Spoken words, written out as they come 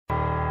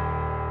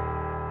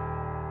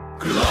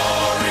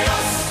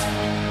Glorious!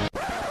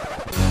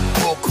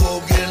 Hulk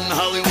Hogan,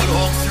 Hollywood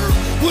Hulkster,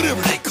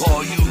 whatever they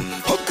call you,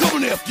 I'm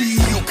coming after you,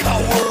 you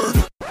coward!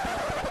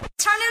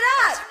 Turn it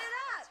up!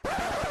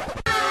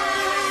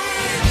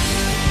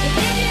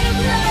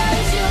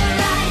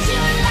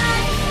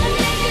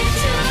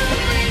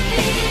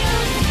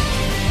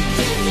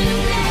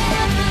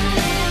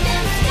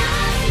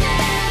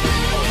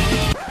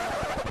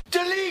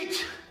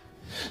 Delete!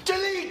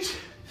 Delete!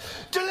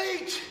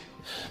 Delete!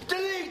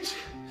 Delete!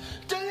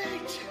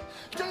 Delete!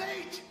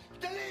 Delete!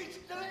 Delete!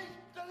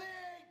 Delete!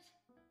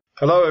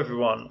 Hello,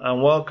 everyone,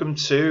 and welcome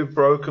to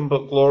Broken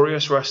But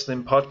Glorious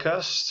Wrestling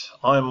Podcast.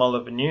 I'm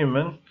Oliver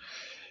Newman,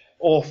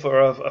 author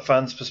of A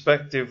Fan's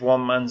Perspective,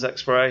 One Man's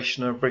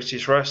Exploration of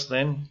British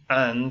Wrestling,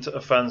 and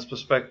A Fan's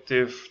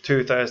Perspective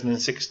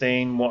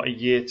 2016, What a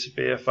Year to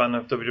Be a Fan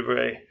of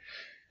WWE.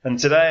 And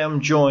today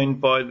I'm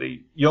joined by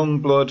the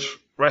Youngblood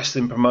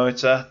wrestling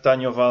promoter,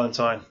 Daniel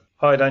Valentine.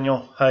 Hi,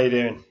 Daniel. How you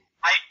doing?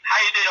 How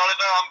you doing,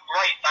 Oliver? I'm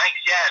great, thanks.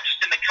 Yeah, I'm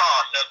just in the car,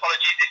 so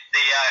apologies if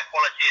the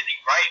quality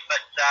isn't great, but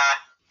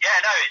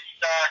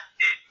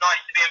it's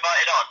nice to be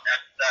invited on,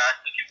 and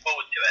looking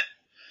forward to it.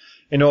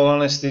 In all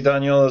honesty,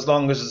 Daniel, as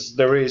long as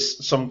there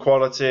is some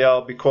quality,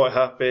 I'll be quite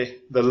happy.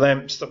 The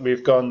lengths that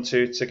we've gone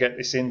to get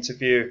this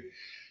interview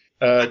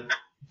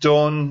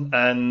done,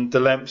 and the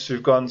lengths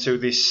we've gone to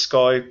this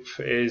Skype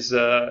is,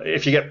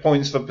 if you get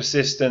points for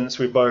persistence,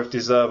 we both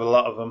deserve a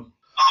lot of them.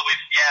 Oh, we're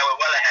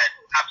well ahead,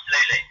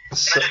 absolutely. Can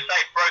I just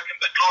say, Broken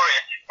But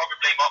Glorious is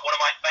probably one of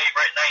my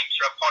favourite names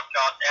for a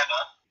podcast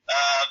ever.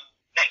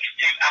 Next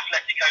to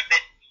Atletico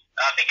Mittens,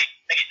 I think it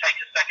takes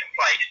a second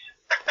place.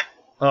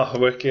 Oh,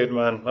 wicked,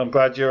 man. I'm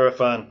glad you're a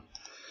fan.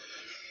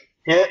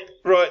 Well,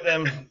 right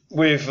then,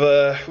 we've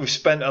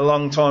spent a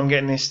long time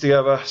getting this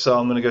together, so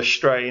I'm going to go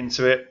straight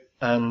into it.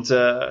 And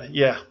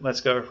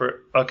let's go for it.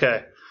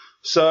 Okay,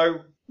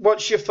 so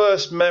what's your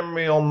first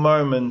memory or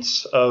moment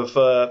of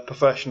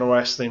professional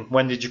wrestling?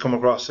 When did you come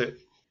across it?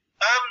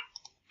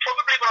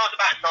 Probably when I was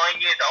about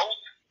 9 years old,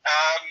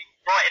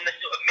 right in the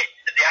sort of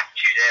midst of the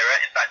Attitude Era.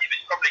 In fact, it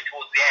was probably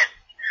towards the end.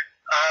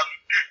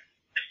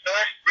 The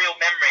first real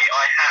memory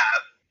I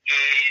have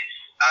is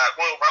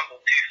Royal Rumble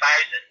 2000,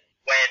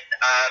 when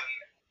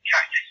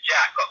Cactus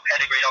Jack got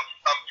pedigreed onto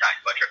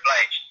thumbtacks by Triple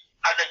H.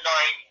 As a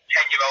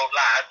 9-10-year-old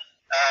lad,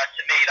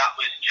 to me that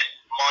was just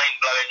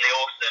mind-blowingly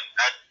awesome,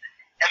 and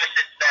ever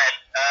since then,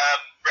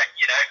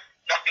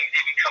 nothing's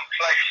even come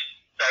close.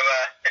 So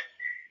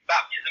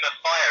baptism of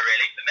fire,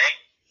 really, for me.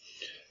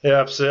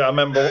 Yeah, absolutely. I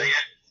remember.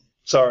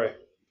 Sorry.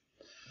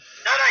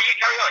 No, you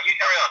carry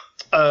on.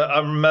 I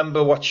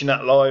remember watching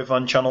that live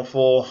on Channel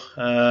 4.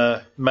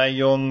 Mae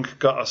Young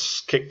got us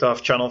kicked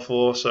off Channel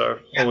 4, so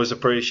always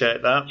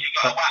appreciate that. You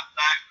got a whack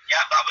now.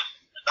 Yeah,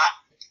 that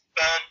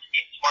burned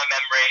into my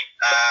memory,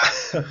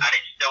 and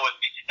it's still with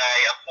me today.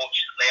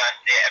 Unfortunately, I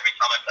see it every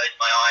time I close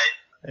my eyes.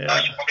 Yeah. I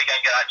should probably go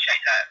and get that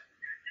checked out.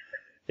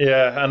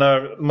 Yeah, I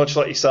know. Much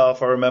like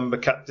yourself, I remember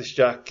Cactus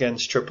Jack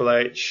against Triple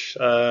H.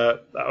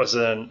 That was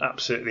an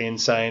absolutely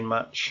insane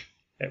match.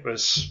 It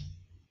was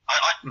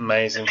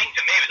amazing. The thing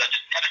for me was I'd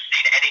just never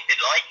seen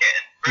anything like it,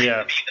 and for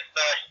it to be the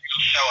first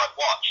show I'd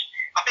watched.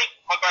 I think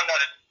my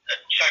granddad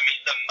had shown me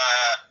some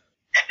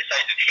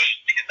episodes of Heat,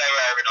 because they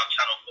were airing on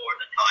Channel 4 at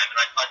the time, and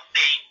I'd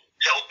seen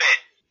little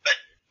bits, but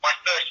my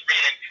first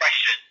real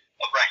impression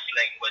of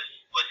wrestling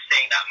was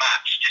seeing that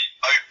match just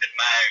open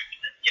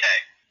mouthed, and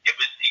it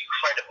was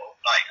incredible.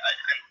 Like,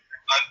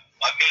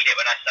 I mean it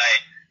when I say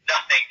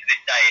nothing to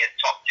this day has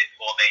topped it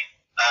for me.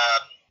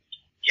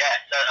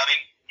 So I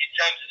mean, in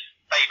terms of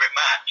favourite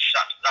match,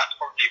 that's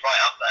probably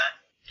right up there.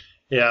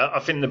 Yeah, I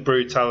think the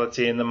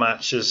brutality in the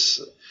match has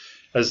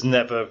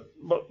never,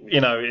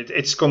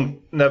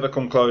 never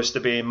come close to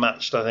being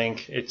matched. I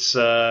think it's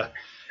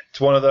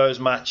one of those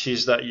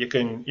matches that you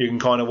can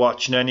kind of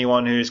watch, and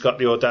anyone who's got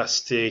the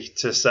audacity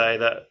to say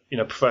that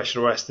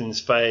professional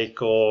wrestling's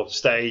fake or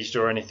staged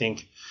or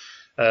anything,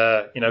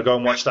 go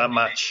and watch that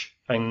match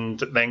and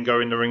then go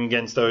in the ring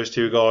against those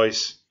two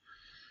guys.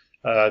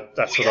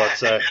 That's what I'd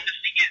say. And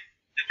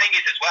the thing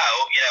is as well,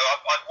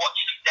 I've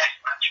watched some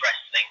deathmatch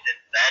wrestling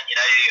since then,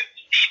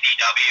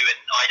 CZW and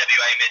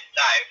IWA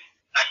Mid-South,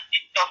 and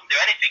it doesn't do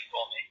anything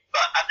for me.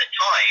 But at the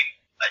time,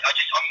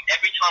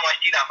 every time I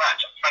see that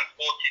match, I'm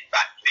transported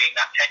back to being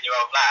that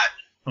 10-year-old lad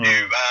who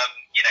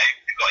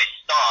got his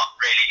start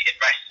really in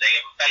wrestling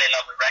and fell in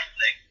love with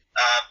wrestling,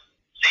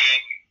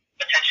 seeing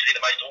potentially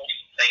the most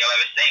awesome thing I've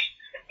ever seen.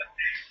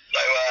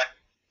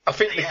 I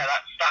think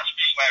that's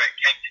just where it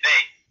came to be.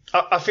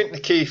 I think the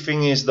key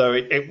thing is, though,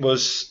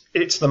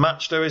 it's the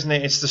match, though, isn't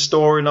it? It's the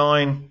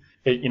storyline.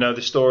 The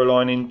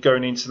storyline in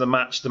going into the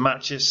match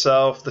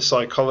itself, the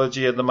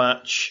psychology of the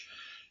match,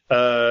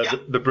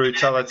 the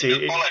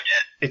brutality.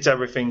 It's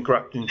everything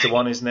wrapped into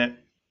one, isn't it?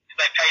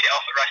 They paid it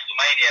off at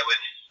WrestleMania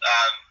with,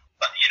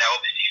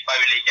 obviously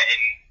Foley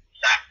getting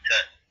sacked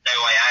at No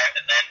Way Out,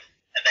 and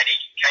then he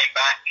came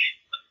back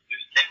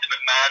with Linda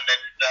McMahon,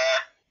 and the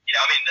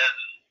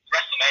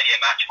WrestleMania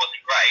match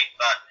wasn't great,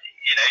 but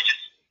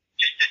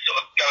just to sort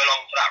of go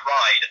along for that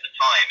ride at the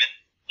time and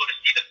sort of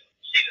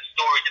see the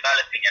story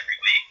developing every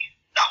week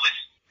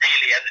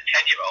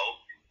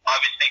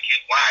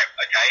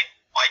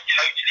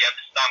totally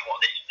understand what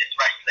this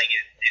wrestling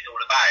is all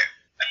about.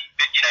 And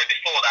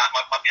before that,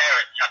 my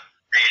parents hadn't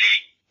really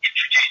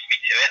introduced me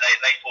to it.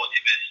 They thought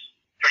it was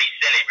pretty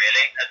silly,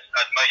 really,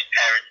 as most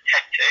parents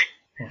tend to.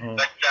 Mm-hmm.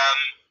 But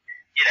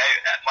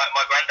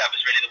my granddad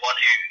was really the one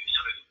who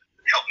sort of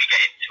helped me get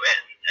into it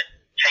and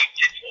taped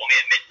it for me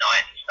at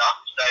midnight and stuff.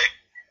 So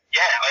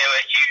yeah, I owe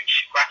a huge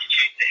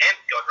gratitude to him.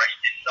 God rest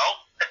his soul.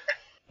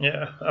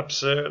 Yeah,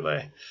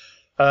 absolutely.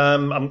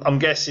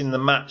 I'm guessing the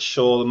match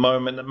or the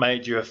moment that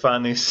made you a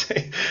fan is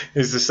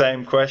the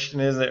same question,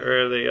 isn't it?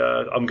 Really,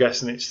 I'm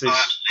guessing it's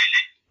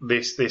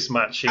this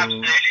match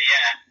Absolutely,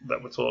 yeah.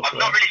 that we're talking I've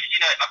not about. really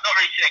seen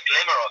a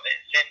glimmer of it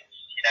since.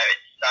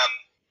 It's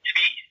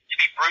to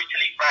be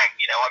brutally frank,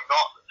 I'm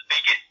not the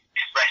biggest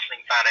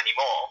wrestling fan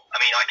anymore. I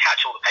mean, I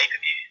catch all the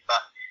pay-per-views,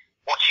 but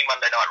watching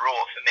Monday Night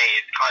Raw for me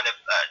is kind of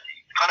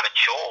a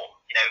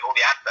chore. With all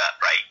the advert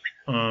breaks.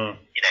 I'm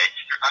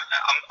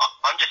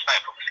just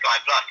thankful for Sky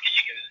Plus because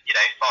you can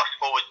fast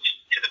forward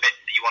to the bits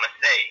that you want to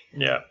see.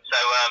 Yeah. So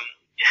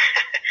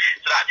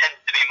so that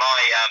tends to be my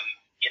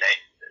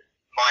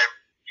my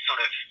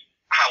sort of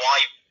how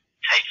I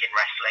take in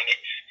wrestling.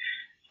 It's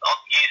not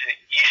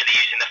usually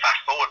using the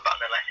fast forward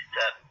button unless it's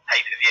a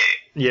pay per view.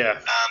 Yeah.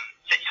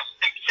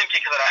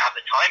 Simply because I don't have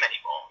the time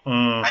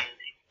anymore. And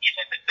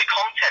the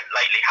content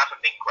lately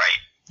hasn't been great.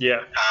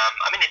 Yeah.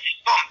 I mean, it's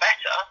gotten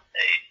better.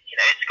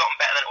 It's gotten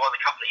better than it was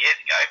a couple of years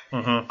ago.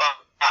 Mm-hmm. But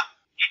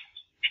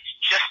it's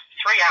just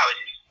 3 hours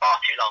is far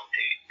too long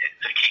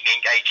to keep me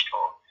engaged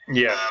for.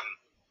 Yeah.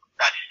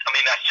 That's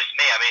just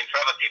me. I mean, for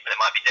other people it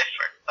might be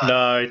different. But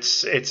No,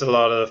 it's a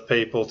lot of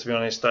people, to be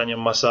honest, Daniel,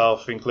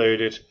 myself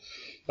included.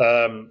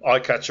 I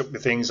catch up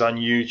with things on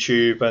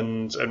YouTube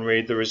and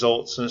read the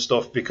results and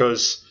stuff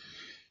because,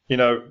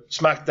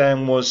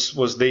 SmackDown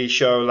was the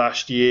show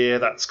last year.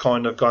 That's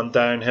kind of gone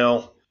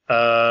downhill.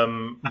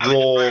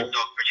 Raw.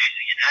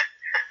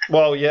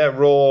 Well, yeah,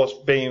 Raw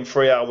being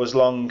 3 hours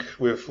long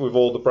with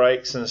all the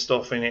breaks and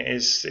stuff in it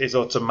is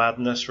utter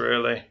madness,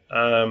 really.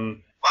 Well, I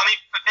mean,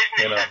 for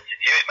business sense of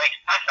view, it makes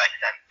perfect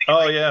sense.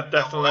 Oh yeah,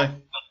 definitely.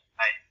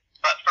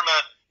 But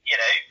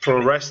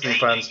from a wrestling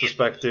fan's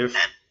perspective.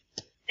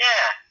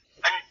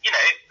 Yeah, and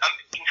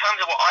in terms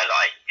of what I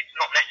like, it's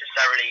not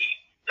necessarily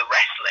the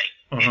wrestling.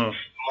 Mm-hmm.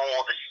 It's more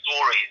the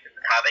stories and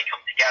how they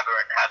come together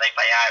and how they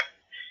play out,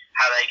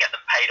 how they get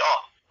them paid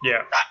off.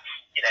 Yeah.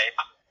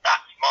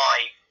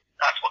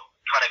 That's what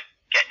kind of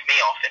gets me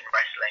off in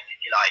wrestling, if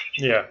you like.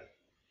 Yeah.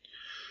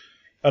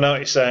 I know what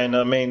you're saying.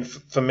 I mean,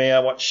 for me, I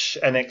watch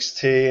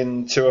NXT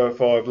and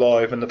 205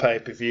 Live and the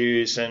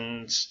pay-per-views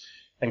and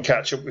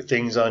catch up with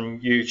things on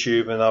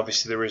YouTube and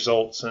obviously the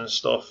results and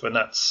stuff, and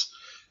that's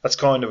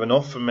kind of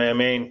enough for me. I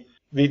mean,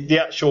 the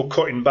actual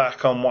cutting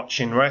back on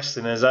watching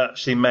wrestling has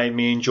actually made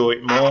me enjoy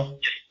it more.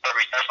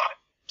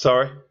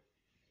 Sorry?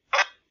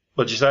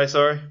 What did you say,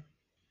 sorry?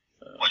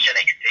 Watch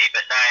NXT,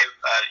 but now,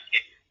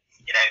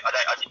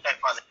 I just don't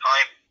find the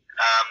time,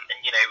 and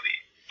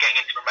getting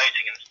into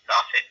promoting and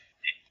stuff, it's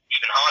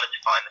even harder to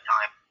find the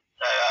time.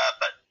 So,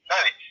 but no,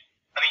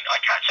 I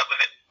catch up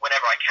with it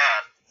whenever I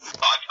can,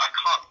 but I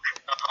can't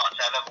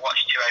say I've ever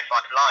watched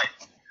 205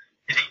 live.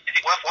 Is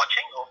it worth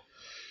watching, or?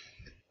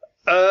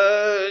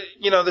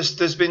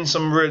 There's been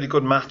some really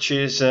good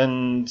matches,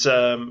 and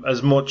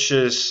as much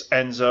as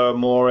Enzo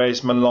Amore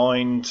is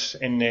maligned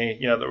in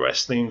the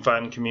wrestling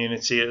fan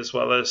community, as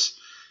well as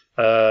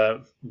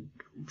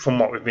from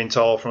what we've been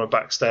told from a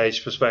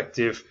backstage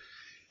perspective,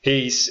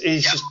 he's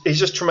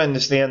just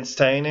tremendously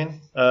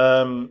entertaining.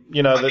 I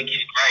think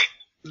he's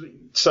great.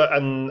 So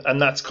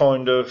and that's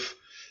kind of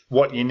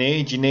what you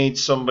need. You need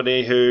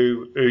somebody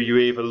who you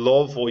either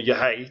love or you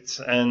hate,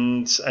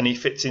 and he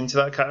fits into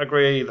that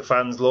category. The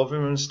fans love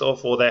him and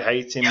stuff, or they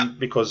hate him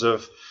because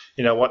of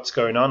what's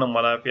going on and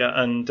what have you.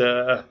 And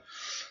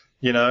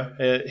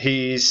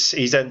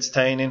he's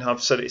entertaining.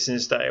 I've said it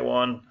since day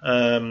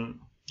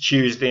one.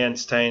 Hugely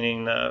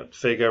entertaining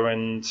figure,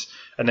 and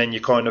then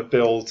you kind of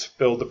build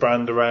the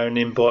brand around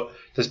him. But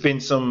there's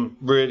been some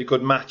really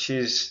good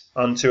matches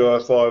on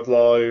 205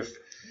 Live,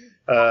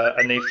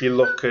 and if you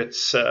look at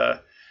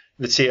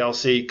the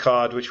TLC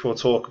card, which we'll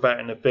talk about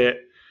in a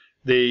bit,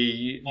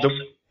 the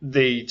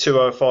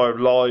 205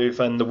 Live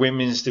and the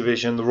women's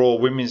division, the Raw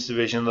women's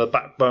division, the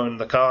backbone of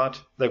the card.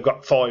 They've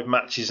got 5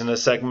 matches in a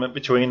segment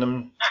between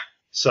them.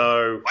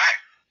 So,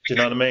 do you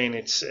know what I mean?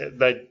 It's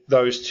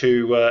those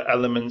two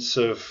elements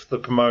of the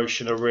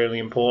promotion are really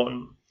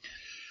important.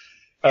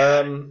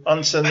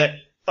 Onto the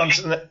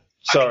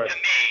sorry.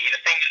 For me,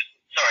 the thing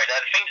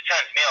that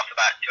turns me off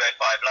about 205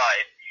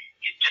 Live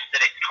is just that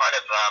it's kind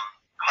of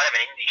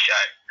an indie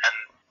show, and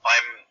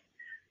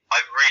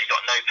I've really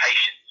got no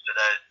patience for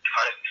the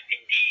kind of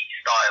indie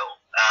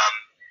style.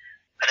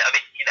 And I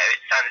mean,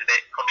 it sounds a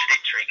bit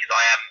contradictory because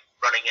I am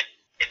running an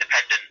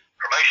independent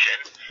promotion,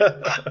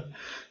 but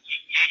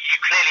you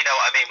clearly know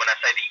what I mean when I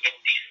say the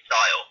indie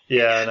style.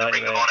 Yeah, I know the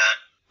Ring of Honor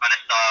kind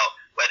of style,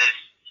 where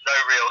there's no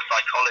real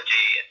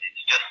psychology, and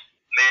it's just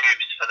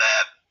moves for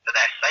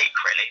their sake,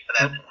 really, for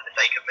the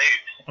sake of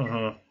moves.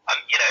 Mm-hmm.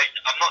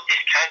 I'm not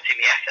discounting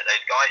the effort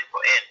those guys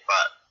put in,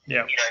 but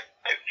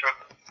from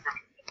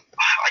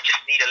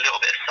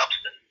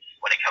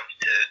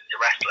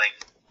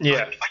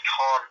Yeah. I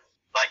can't,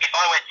 like, if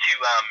I went to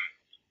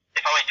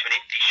an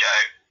indie show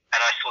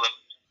and I saw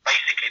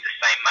basically the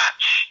same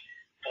match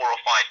 4 or 5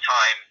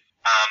 times,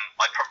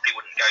 I probably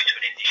wouldn't go to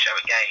an indie show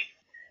again.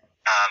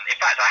 In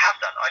fact, I have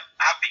done. I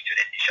have been to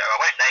an indie show. I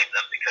won't name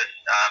them because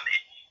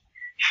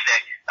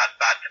that's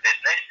bad for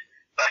business.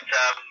 But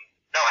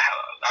no,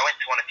 I went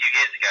to one a few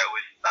years ago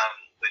with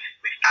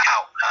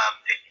Cal,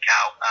 50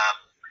 Cal,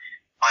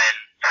 and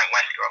Frank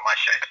Wesker on my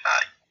show.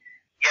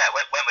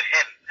 Went with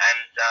him,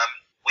 and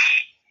we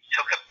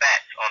took a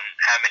bet on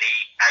how many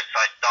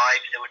outside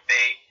dives there would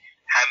be,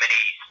 how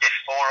many stiff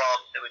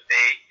forearms there would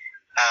be,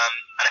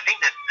 and I think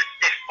that the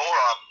stiff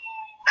forearm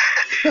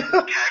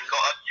count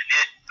got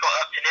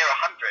up to near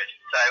 100.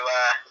 So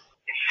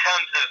in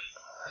terms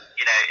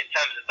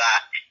of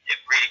that, it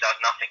really does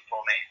nothing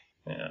for me.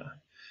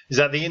 Yeah. Is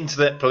that the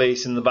internet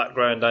police in the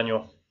background,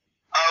 Daniel?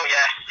 Oh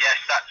yes,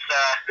 that's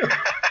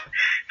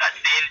that's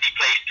the indie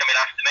police coming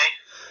after me.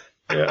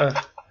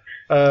 Yeah.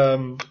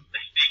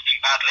 Speaking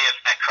badly of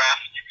their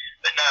craft,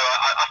 but no,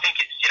 I think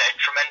it's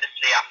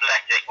tremendously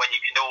athletic when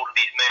you can do all of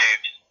these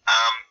moves.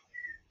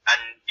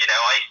 And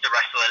I used to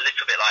wrestle a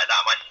little bit like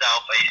that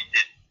myself. I used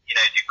to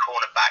do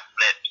corner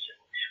backflips and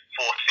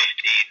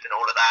 450s and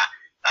all of that.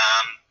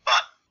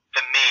 But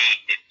for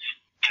me, it's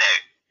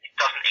it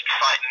doesn't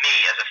excite me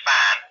as a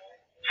fan,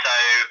 so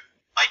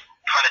I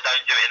kind of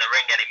don't do it in the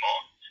ring anymore.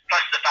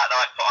 Plus the fact that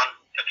I put on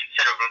a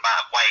considerable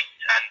amount of weight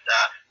and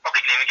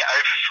probably can't even get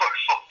over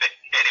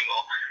 450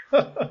 anymore.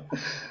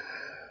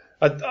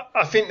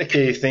 I think the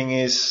key thing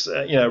is,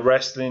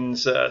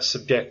 wrestling's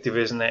subjective,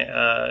 isn't it?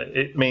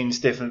 It means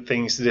different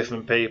things to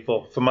different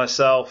people. For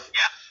myself,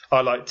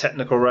 I like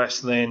technical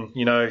wrestling.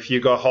 If you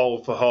go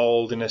hold for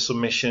hold in a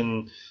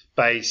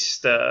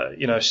submission-based,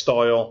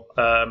 style,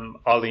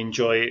 I'll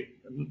enjoy it.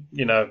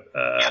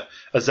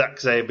 A Zack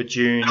Sabre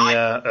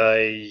Jr.,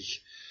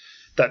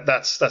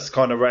 that's the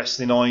kind of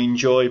wrestling I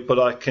enjoy, but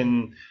I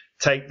can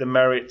take the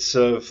merits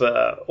of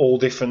all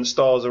different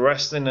styles of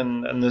wrestling,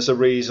 and there's a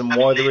reason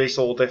why there is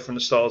all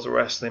different styles of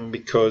wrestling,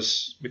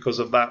 because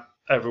of that.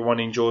 Everyone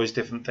enjoys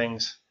different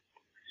things.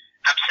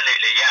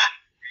 Absolutely, yeah.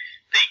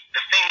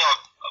 The thing I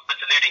was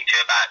alluding to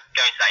about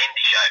going to that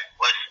indie show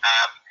was,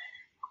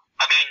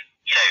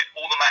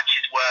 all the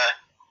matches were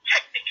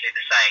technically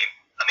the same.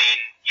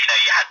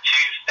 You had 2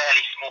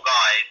 fairly small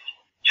guys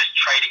just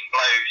trading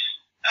blows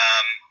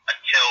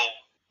until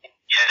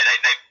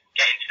they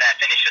get into their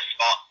finisher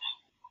spots.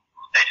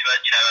 They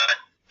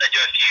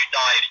do a few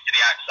dives to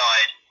the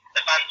outside.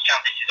 The fans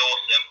chant, "This is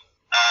awesome,"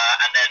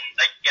 and then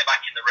they get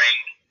back in the ring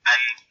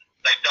and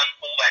they've done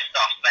all their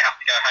stuff. So they have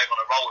to go home on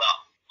a roll up.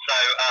 So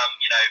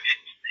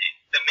it's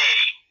for me,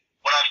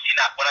 when I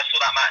saw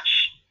that match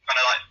kind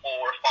of like 4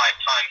 or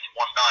 5 times in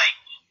one night,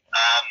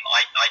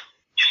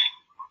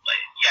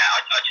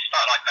 I just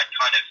felt like I'd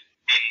kind of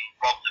been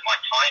robbed of my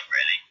time,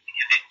 really,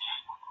 because it's,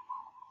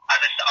 as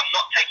I said, I'm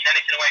not taking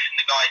anything away from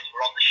the guys who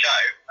were on the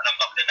show, and I'm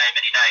not going to name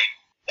any names,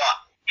 but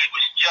it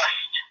was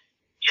just,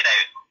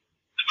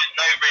 there was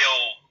no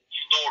real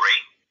story,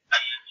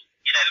 and,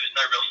 there was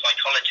no real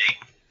psychology,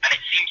 and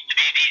it seems to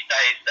be these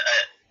days that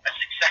a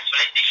successful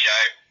indie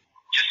show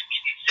just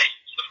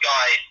consists of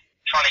guys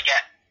trying to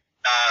get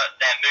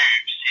their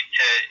moves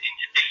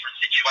into different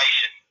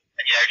situations,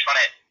 and,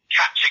 trying to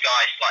catch a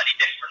guy slightly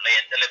differently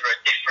and deliver a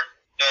different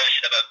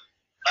version of a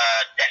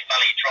Death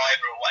Valley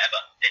driver or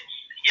whatever. It's,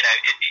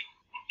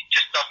 it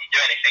just doesn't do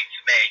anything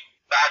for me.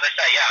 But as I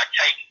say, I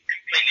take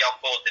completely on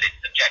board that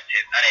it's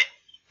subjective, and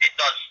it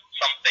does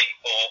something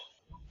for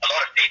a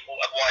lot of people,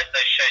 otherwise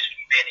those shows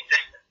wouldn't be in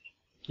existence.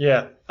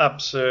 Yeah,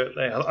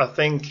 absolutely. I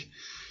think,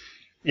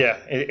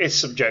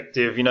 it's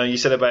subjective. You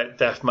said about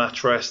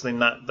deathmatch wrestling,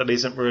 that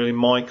isn't really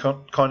my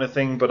kind of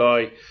thing, but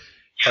I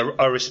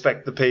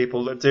respect the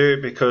people that do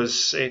it,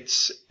 because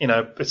it's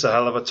a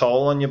hell of a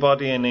toll on your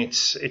body, and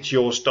it's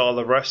your style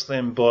of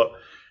wrestling, but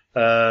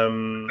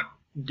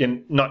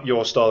not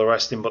your style of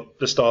wrestling, but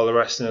the style of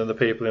wrestling of the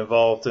people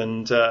involved.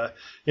 And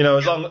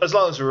as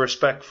long as we're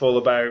respectful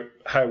about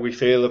how we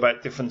feel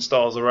about different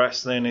styles of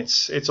wrestling,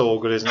 it's all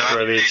good, isn't it?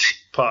 Really, it's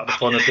part of the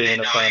fun of being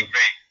a fan.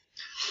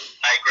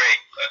 I agree.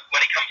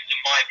 When it comes to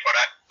my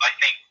product, I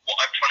think what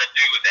I'm trying to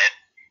do with it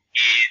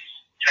is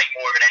take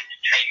more of an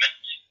entertainment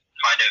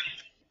kind of,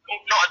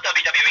 not a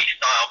WWE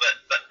style,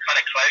 but kind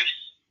of close.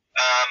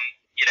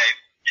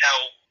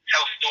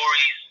 Tell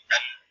stories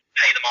and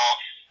pay them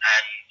off,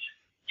 and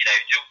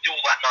do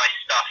all that nice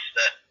stuff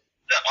that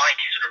I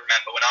sort of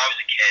remember when I was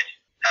a kid.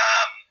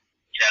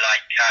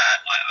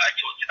 I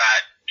talked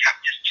about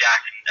Cactus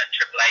Jack and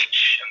Triple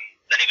H, and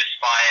then he was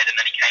fired, and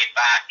then he came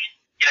back.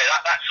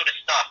 That sort of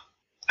stuff.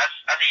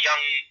 As a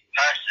young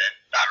person,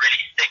 that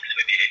really sticks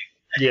with you,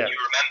 and you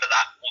remember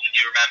that more than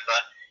you remember,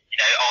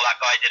 that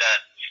guy did a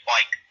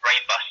spike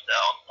brainbuster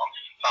on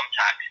some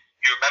thumbtacks.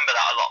 You remember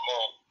that a lot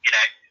more.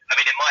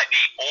 It might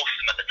be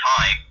awesome at the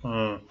time,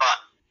 but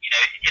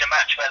in a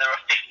match where there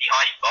are 50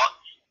 high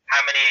spots,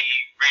 how many are you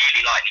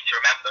really likely to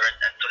remember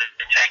and sort of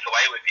take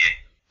away with you?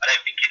 I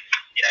don't think it's,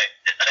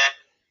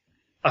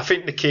 I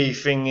think the key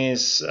thing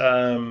is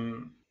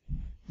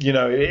you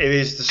know, it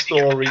is the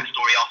story. That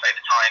story off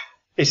over time.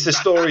 It's the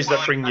stories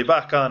that bring you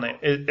back, aren't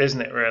it?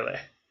 Isn't it, really?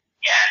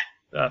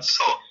 Yeah.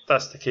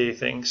 That's the key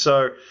thing.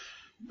 So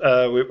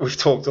we've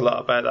talked a lot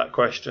about that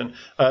question.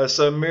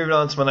 So moving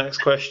on to my next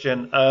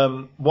question.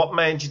 What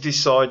made you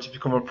decide to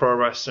become a pro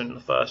wrestler in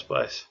the first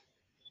place?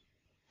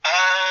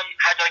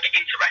 How did I get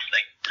into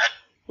wrestling? And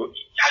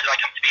how did I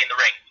come to be in the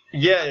ring?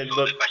 Yeah,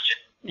 That's the question.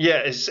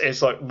 Yeah,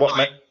 it's like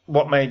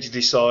what made you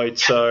decide?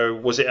 Yeah. So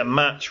was it a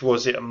match?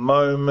 Was it a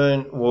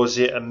moment? Was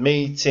it a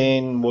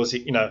meeting? Was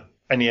it, you know,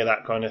 any of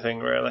that kind of thing,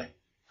 really?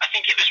 I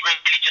think it was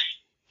really just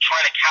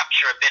trying to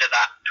capture a bit of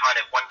that kind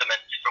of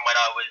wonderment from when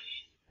I was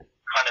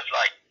kind of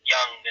like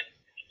young and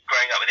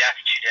growing up with the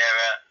Attitude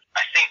Era.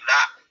 I think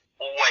that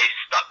always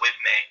stuck with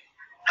me.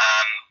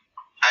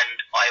 And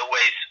I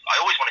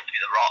always wanted to be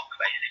The Rock,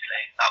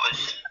 basically. That was,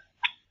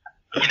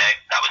 you know,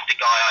 that was the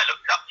guy I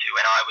looked up to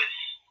when I was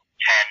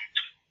 10.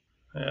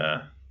 Yeah.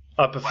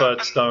 I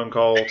preferred Stone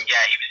Cold.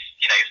 Yeah, he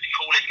was the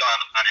coolest guy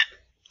on the planet.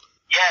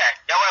 Yeah,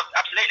 well,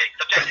 absolutely,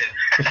 subjective.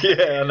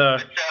 Yeah, I know.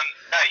 But,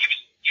 no,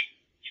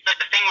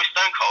 the thing with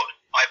Stone Cold,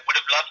 I would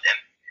have loved him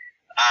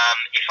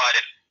if I'd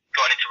have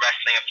gone into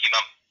wrestling a few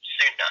months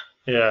sooner.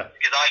 Yeah.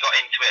 Because I got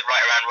into it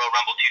right around Royal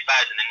Rumble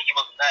 2000, and he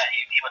wasn't there.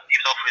 He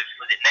was off with,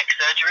 was it neck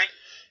surgery?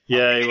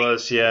 Yeah, he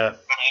was, yeah.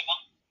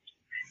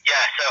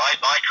 Yeah, so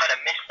I kind of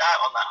missed out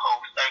on that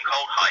whole Stone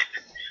Cold hype.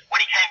 When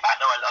he came back,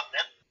 though, I loved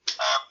him.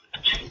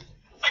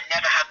 I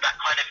never had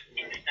that kind of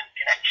instant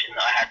connection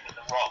that I had with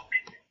The Rock.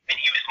 I mean,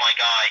 he was my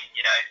guy,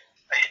 you know.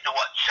 I used to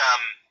watch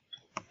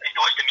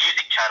the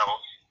music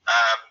channels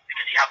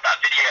because he had that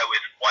video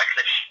with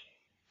Wycliffe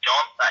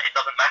John, that It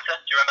Doesn't Matter.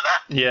 Do you remember that?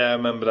 Yeah, I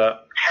remember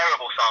that.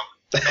 Terrible song.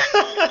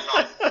 Awful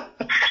song.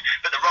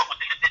 But The Rock was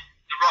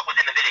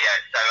in the video,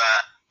 so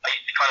I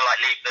used to kind of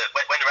like leave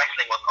when the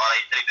wrestling wasn't on, I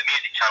used to leave the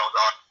music channels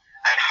on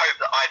and hope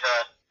that either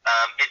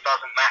It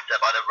Doesn't Matter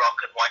by The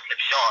Rock and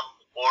Wycliffe Jean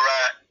or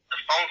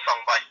the Thong Song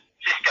by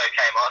Cisco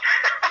came on.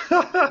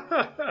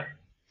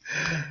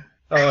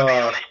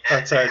 Oh,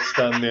 that's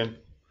outstanding.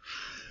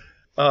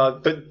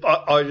 But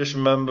I just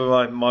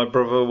remember my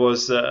brother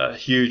was a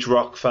huge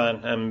Rock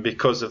fan, and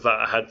because of that,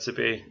 I had to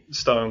be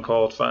Stone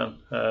Cold fan.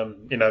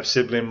 You know,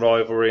 sibling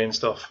rivalry and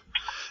stuff.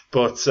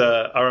 But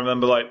I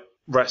remember like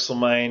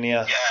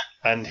WrestleMania,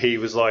 and he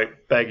was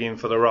like begging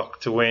for The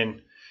Rock to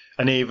win,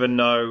 and even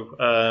though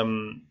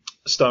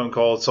Stone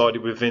Cold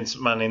sided with Vince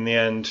McMahon in the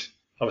end,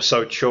 I was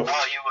so chuffed.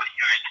 Oh, you were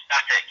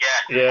ecstatic,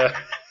 yeah.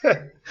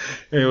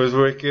 It was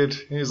wicked.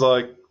 He was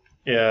like,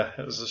 yeah,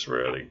 it was just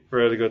really,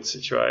 really good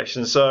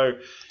situation. So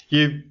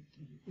you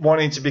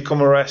wanting to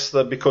become a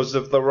wrestler because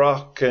of The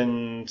Rock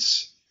and...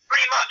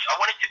 Pretty much. I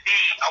wanted to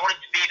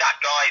be that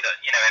guy that,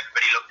 you know,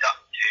 everybody looked up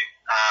to.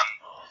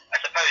 I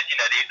suppose, you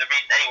know, the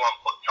reason anyone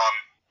puts on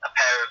a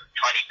pair of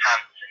tiny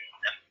pants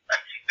and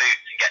some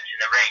boots and gets in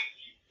the ring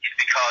is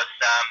because,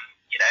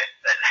 you know,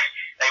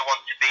 they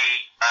want to be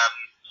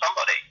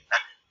somebody.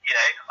 And, you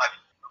know, I've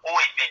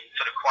always been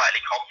sort of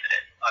quietly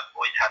confident. I've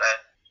always had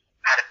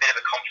a bit of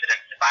a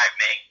confidence about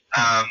me.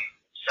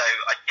 So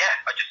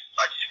I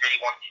just really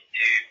wanted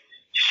to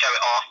show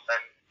it off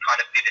and kind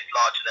of be this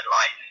larger than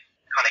life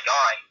kind of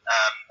guy.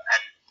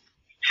 And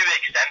to an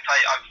extent,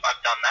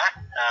 I've done that.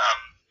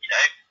 You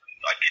know,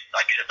 I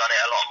could have done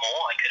it a lot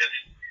more. I could have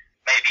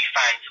maybe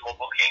found some more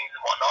bookings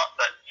and whatnot.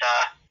 But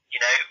you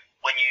know,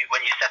 when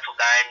you settle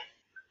down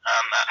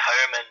at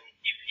home and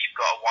you've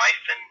got a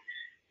wife and,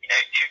 you know,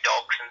 2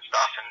 dogs and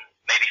stuff, and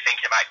maybe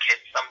thinking about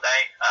kids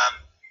someday,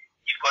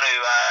 you've got to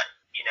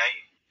you know,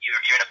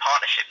 you're in a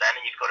partnership then,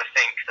 and you've got to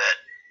think that,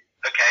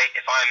 okay,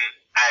 if I'm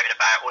out and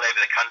about all over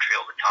the country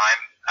all the time,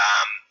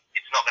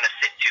 it's not going to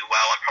sit too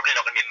well. I'm probably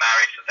not going to be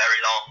married for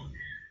very long.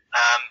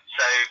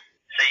 So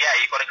yeah,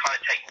 you've got to kind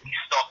of take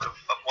stock of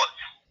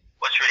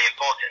what's really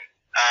important.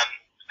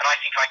 And I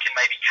think I can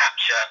maybe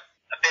capture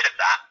a bit of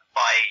that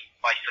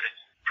by sort of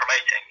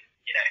promoting,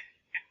 you know.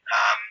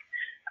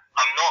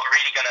 I'm not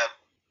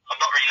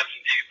really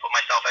looking to put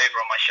myself over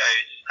on my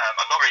shows.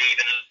 I'm not really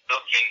even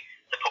looking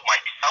to put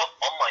myself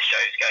on my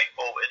shows going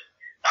forward.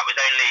 That was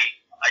only,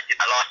 I did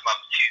that last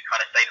month to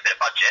kind of save a bit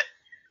of budget.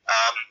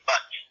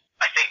 But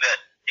I think that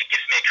it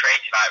gives me a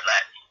creative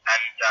outlet,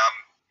 and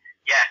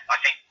yeah, I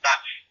think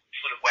that's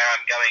sort of where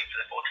I'm going for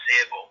the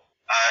foreseeable.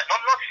 Not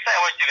to say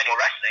I won't do any more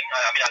wrestling.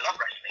 I mean, I love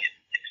wrestling.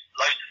 It's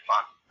loads of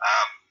fun.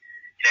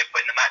 You know,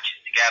 putting the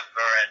matches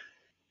together and,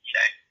 you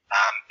know,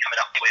 coming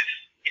up with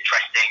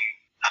interesting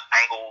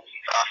angles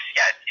and stuff.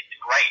 Yeah, it's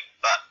great.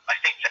 But I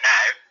think for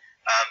now,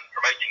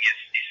 promoting is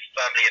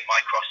firmly in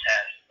my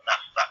crosshairs, and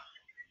that's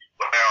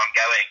where I'm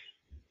going.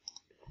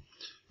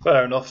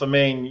 Fair enough. I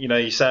mean, you know,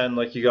 you sound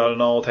like you got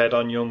an old head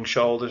on young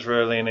shoulders,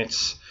 really, and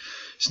it's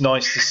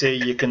nice to see.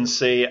 You can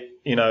see,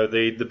 you know,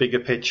 the bigger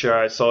picture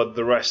outside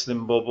the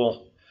wrestling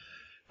bubble.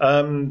 Yeah,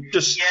 I mean,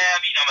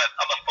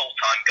 I'm a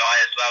full-time guy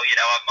as well. You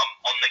know, I'm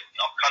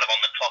kind of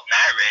on the clock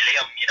now, really.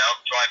 I'm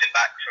driving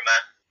back from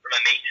a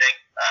meeting.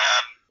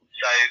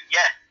 So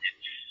yeah,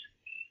 it's,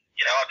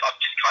 you know,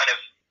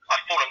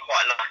 I've fallen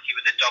quite lucky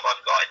with the job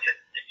I've got.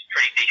 It's a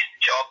pretty decent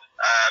job.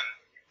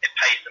 It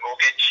pays the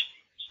mortgage,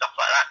 stuff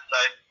like that. So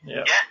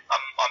yeah,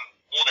 I'm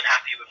more than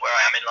happy with where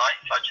I am in life.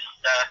 I just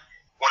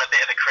want a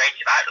bit of a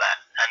creative outlet,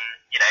 and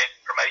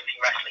promoting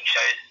wrestling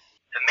shows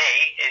for me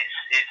is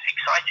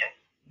exciting.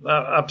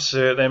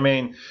 Absolutely. I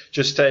mean,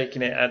 just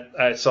taking it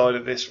outside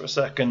of this for a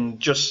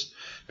second, just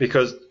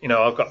because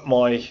I've got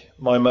my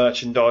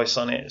merchandise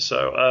on it.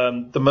 So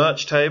the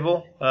merch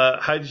table.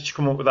 How did you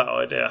come up with that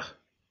idea?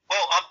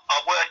 Well, I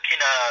work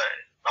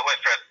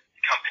for a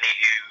company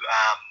who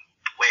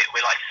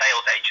we're like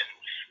sales agents.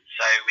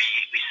 So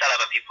we sell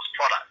other people's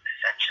products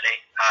essentially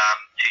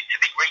to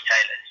big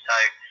retailers. So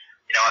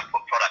I've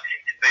put products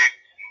into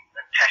Boots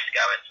and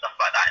Tesco and stuff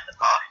like that in the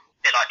past.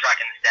 A bit like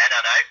Dragon's Den,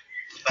 I know,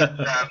 but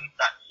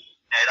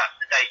that's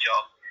the day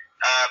job.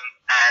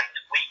 And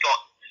we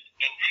got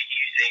into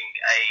using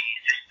a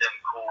system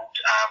called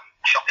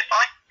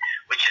Shopify,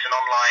 which is an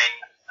online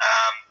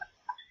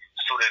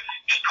sort of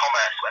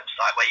e-commerce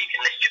website where you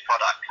can list your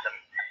products, and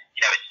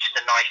it's just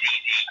a nice,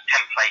 easy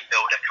template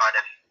builder kind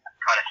of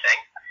thing.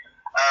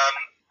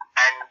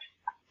 And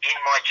in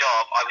my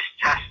job, I was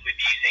tasked with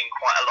using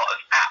quite a lot of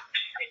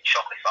apps in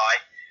Shopify.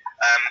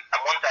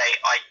 And one day,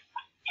 I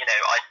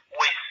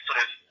always sort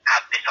of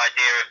had this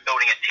idea of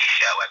building a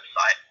t-shirt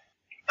website,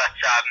 but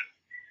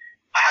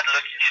I had a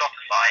look in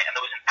Shopify, and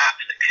there was an app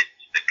that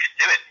could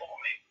do it for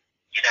me.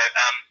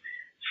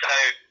 So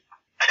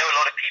I know a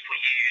lot of people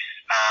use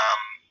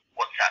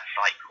what's that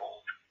site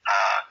called?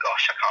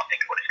 Gosh, I can't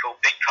think of what it's called.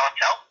 Big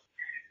Cartel.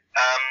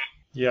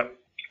 Yep.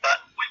 But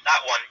with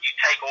that one, you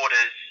take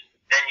orders,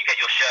 then you get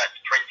your shirts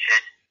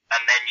printed,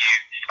 and then you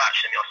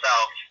dispatch them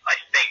yourself. I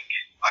think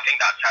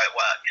that's how it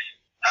works.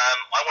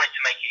 I wanted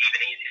to make it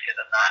even easier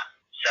than that.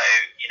 So,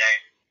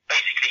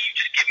 basically you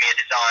just give me a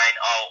design,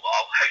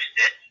 I'll host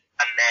it,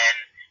 and then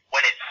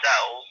when it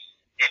sells,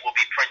 it will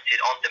be printed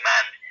on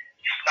demand,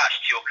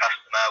 dispatched to your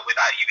customer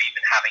without you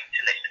even having to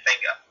lift a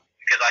finger.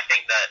 Because I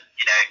think that,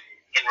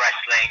 in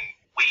wrestling,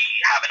 we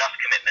have enough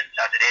commitments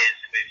as it is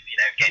with,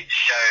 getting to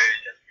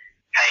shows and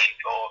paying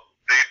for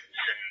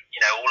boots and,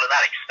 all of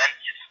that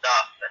expensive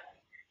stuff and,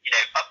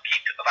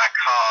 upkeep of our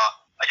car.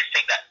 I just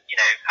think that,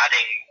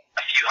 adding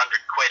a few £100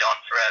 on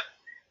for a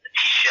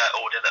t-shirt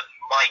order that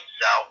might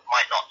sell,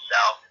 might not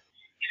sell,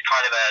 is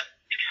kind of an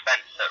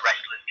expense that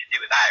wrestlers could do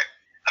without.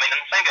 I mean,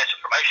 and the same goes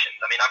for promotions.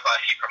 I mean, I've got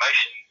a few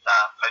promotions,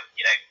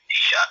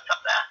 t-shirts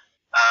up there.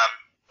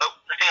 But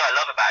the thing I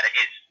love about it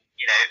is,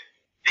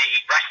 the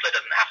wrestler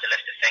doesn't have to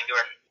lift a finger,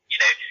 and,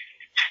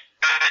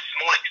 to a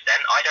small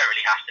extent, I don't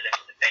really have to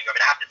lift a finger. I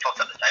mean, I have to toss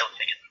up the sales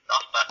figures and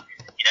stuff, but,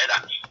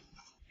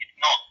 it's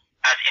not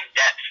as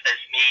in-depth as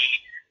me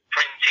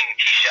printing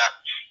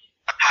t-shirts,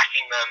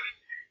 packing them,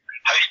 and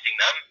posting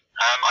them.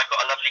 I've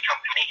got a lovely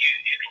company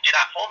who can do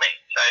that for me.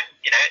 So,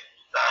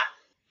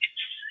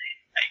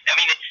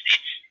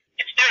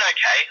 it's doing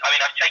okay. I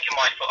mean, I've taken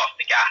my foot off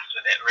the gas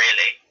with it,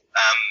 really,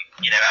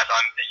 as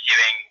I'm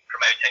pursuing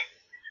promoting.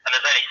 And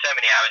there's only so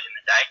many hours in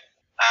the day.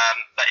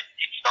 But it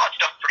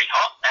started off pretty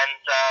hot,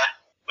 and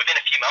within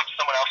a few months,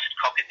 someone else had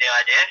copied the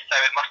idea, so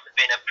it must have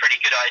been a pretty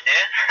good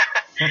idea.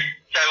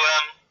 So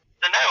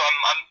no,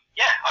 I'm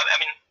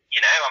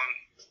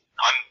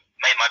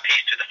made my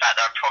peace with the fact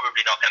that I'm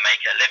probably not going to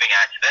make a living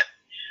out of it.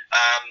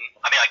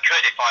 I mean, I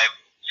could if I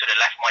sort of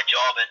left my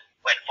job and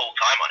went full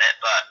time on it,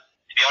 but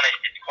to be honest,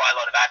 it's quite a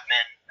lot of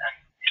admin, and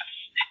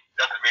it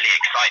doesn't really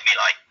excite me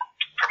like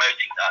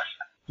promoting does.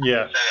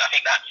 Yeah. So I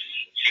think that's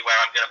actually where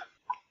I'm going to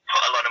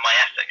put a lot of my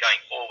effort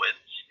going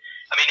forwards.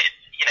 I mean, it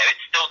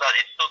still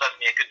does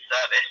me a good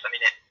service. I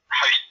mean, it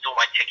hosts all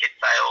my ticket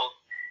sales.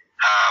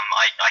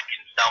 I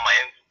can sell my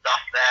own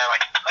stuff there.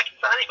 I can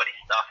sell anybody's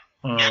stuff.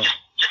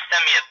 Just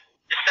send me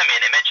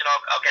an image and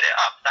I'll get it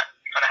up. That's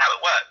kind of how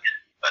it works.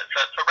 But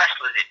for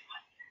wrestlers,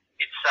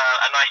 it's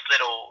a nice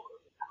little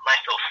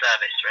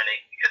service really,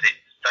 because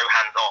it's so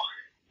hands off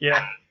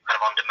and kind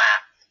of on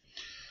demand.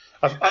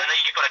 I know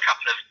you've got a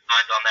couple of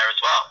designs on there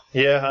as well.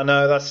 Yeah, I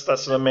know. That's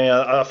what I mean.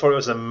 I thought it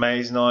was an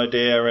amazing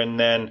idea, and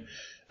then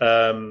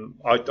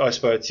I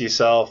spoke to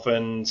yourself,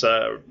 and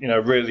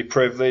really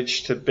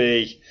privileged to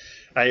be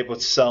able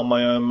to sell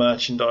my own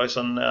merchandise.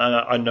 And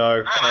I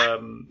know,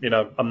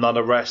 I'm not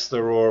a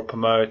wrestler or a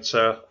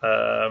promoter.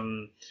 Well,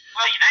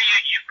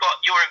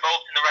 you're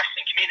involved in the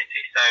wrestling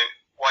community, so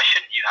why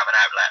shouldn't you have an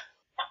outlet?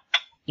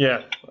 Yeah.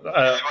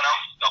 Everyone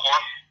else has got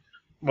one.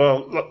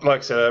 Well,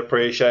 like I said, I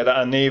appreciate that,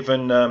 and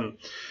even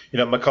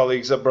my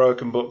colleagues at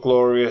Broken But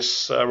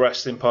Glorious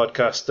Wrestling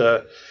Podcast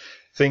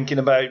thinking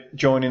about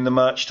joining the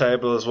merch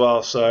table as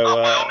well. So,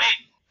 by all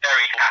means,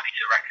 very happy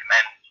to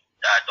recommend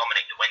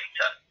Dominic De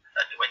Winter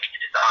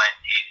Design.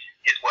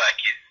 His work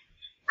is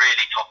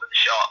really top of the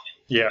shop.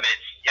 Yeah. I mean,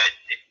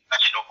 it's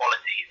professional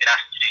quality. He's been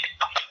asked to do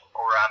stuff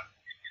for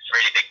some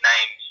really big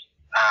names.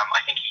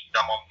 I think he's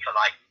done one for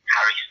like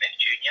Harry Smith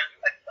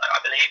Jr. I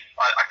believe.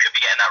 I could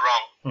be getting that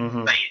wrong,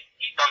 but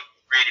he's done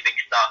really big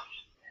stuff,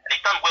 and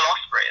he's done Will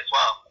Ospreay as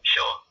well, I'm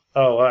sure.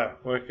 Oh wow,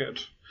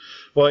 wicked.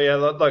 Well, yeah,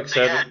 like I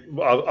said,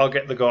 I'll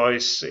get the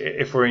guys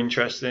if we're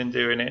interested in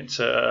doing it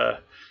to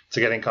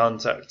get in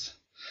contact.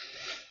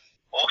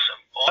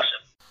 Awesome.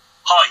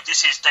 Hi,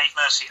 this is Dave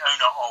Mercy,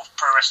 owner of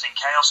Pro Wrestling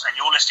Chaos, and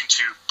you're listening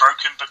to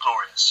Broken but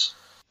Glorious.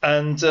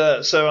 And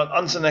so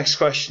on to the next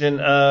question.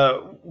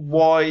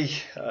 Why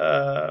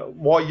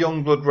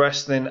Youngblood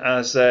Wrestling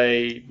as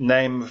a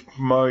name of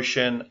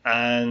promotion,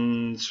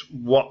 and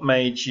what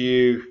made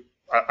you,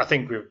 I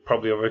think we've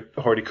probably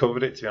already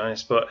covered it, to be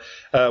honest, but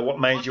what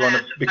made you want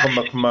to become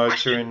a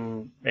promoter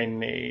in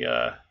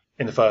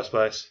the first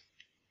place?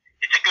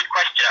 It's a good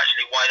question,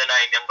 actually, why the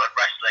name Youngblood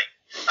Wrestling.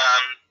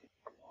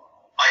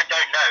 I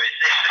don't know,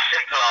 it's a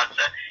simple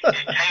answer.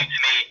 It came to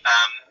me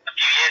a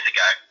few years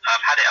ago.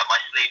 I've had it up my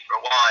sleeve for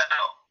a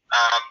while,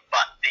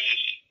 but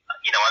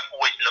I've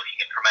always been looking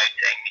at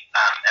promoting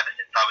ever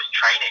since I was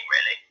training,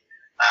 really.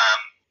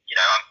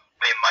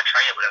 My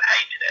trainer would have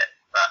hated it,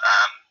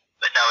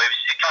 but no, it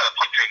was kind of a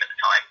pipe dream at the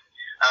time.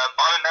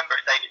 But I'm a member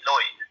of David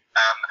Lloyd,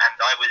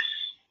 and I was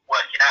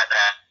working out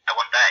there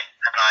one day,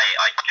 and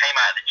I came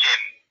out of the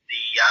gym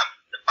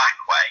the back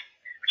way,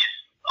 which is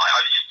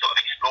I was just sort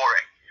of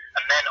exploring,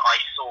 and then I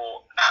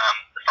saw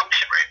the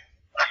function room,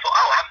 and I thought,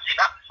 I haven't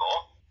seen that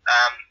before.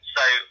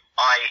 So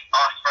I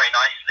asked very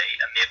nicely,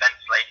 and the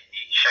events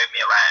lady showed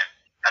me around,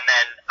 and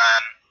then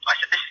I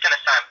said, this is going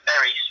to sound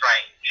very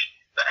strange,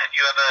 but have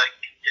you ever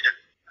considered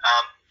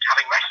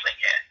having wrestling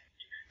here?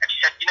 And she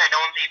said,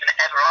 no one's even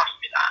ever asked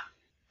me that.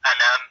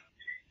 And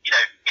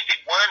if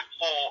it weren't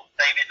for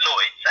David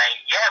Lloyd saying,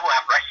 yeah, we'll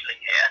have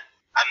wrestling here,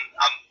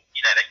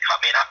 they'd cut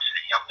me an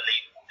absolutely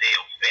unbelievable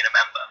deal for being a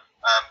member.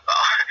 But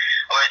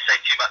I won't say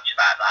too much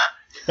about that.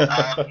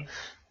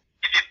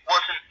 If it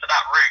wasn't for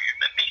that room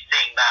and me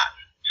seeing that,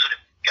 and sort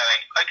of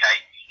going, okay,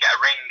 you get a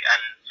ring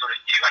and sort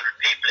of 200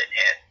 people in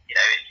here,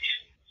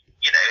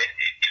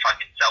 if I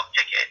could sell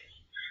tickets.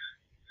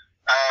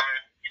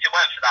 If it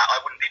weren't for that, I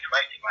wouldn't be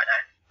promoting right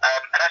now.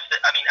 And as for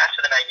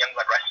the name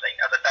Youngblood Wrestling,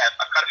 as I say,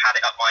 I've kind of had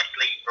it up my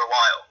sleeve for a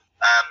while.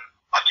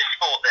 I've just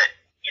thought that,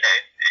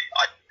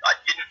 I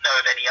didn't know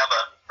of any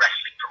other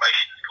wrestling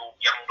promotions called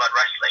Youngblood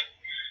Wrestling.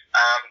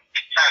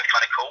 It sounds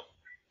kind of cool.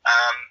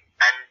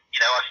 And,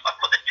 I've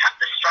put the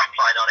strap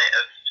line on it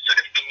of sort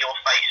of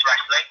in-your-face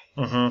wrestling.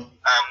 Mm-hmm.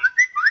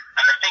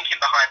 And the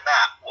thinking behind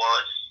that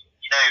was,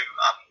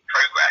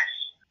 Progress,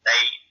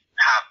 they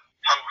have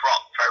punk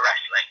rock pro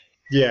wrestling.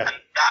 Yeah. And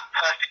that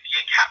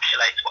perfectly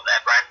encapsulates what their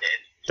brand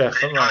is.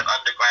 Definitely. It's kind of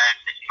underground,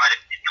 it's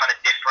kind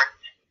of different.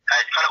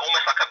 It's kind of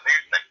almost like a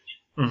movement.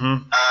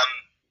 Mm-hmm.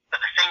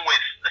 But the thing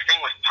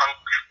with punk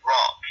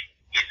rock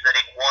is that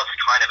it was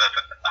kind of a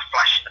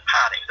flash in the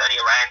pan. It was only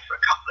around for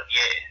a couple of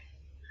years.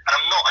 And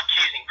I'm not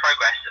accusing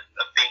Progress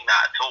of being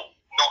that at all.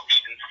 Not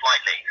even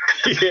slightly.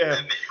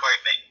 Yeah.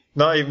 Misquote me.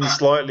 Not even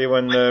slightly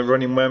when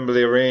running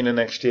Wembley Arena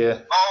next year.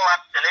 Oh,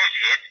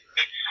 absolutely.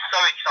 It's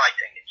so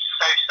exciting. It's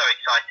so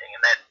exciting.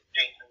 And they're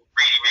doing some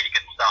really, really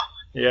good stuff.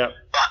 Yeah.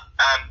 But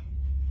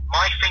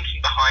my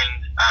thinking behind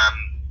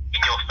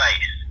In Your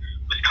Face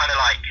was kind of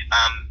like,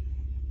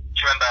 do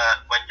you remember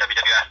when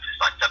WWF was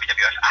like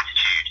WWF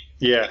Attitude?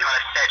 Yeah. It kind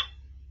of said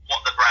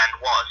what the brand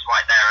was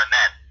right there and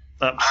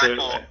then. Absolutely. And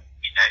I thought,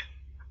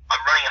 I'm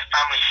running a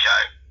family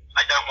show.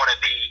 I don't want to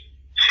be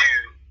too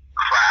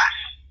crass.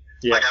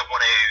 Yeah. I don't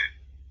want to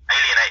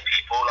alienate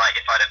people. Like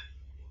if I'd have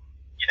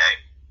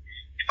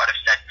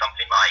said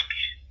something like,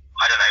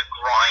 I don't know,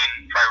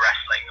 grime pro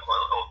wrestling,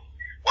 or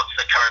what's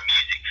the current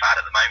music fad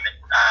at the moment?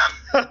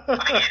 I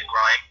think it is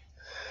grime.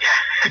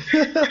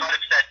 Yeah. If I'd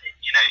have said,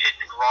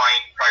 it's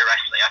grime pro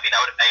wrestling, I think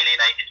that would have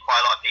alienated quite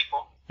a lot of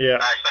people.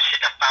 Yeah. Especially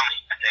in a family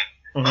setting.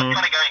 Mm-hmm. I was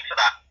kind of going for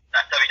that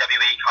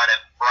WWE kind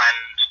of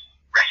brand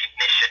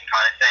recognition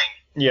kind of thing.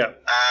 Yeah.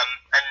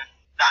 And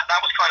that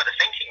was kind of the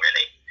thinking,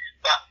 really.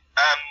 But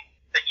I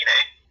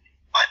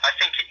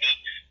think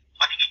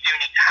you do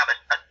need to have a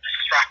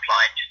strap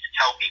line just to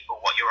tell people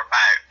what you're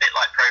about, a bit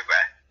like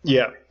Progress.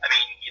 Yeah. I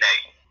mean,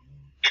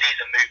 it is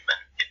a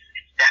movement.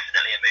 It's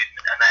definitely a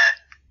movement, and they're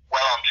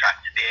well on track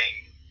to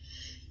being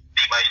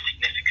the most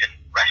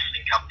significant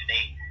wrestling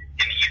company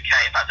in the UK.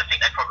 In fact, I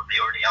think they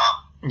probably already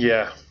are.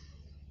 Yeah.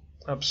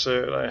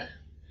 Absolutely.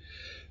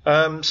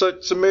 So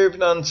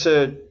moving on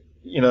to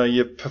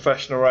your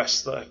professional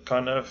wrestler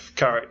kind of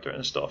character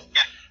and stuff.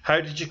 Yeah.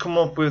 How did you come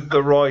up with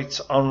the right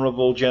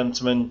honourable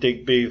gentleman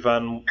Digby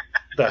Van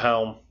the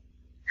Helm?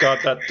 God,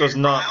 that does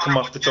not come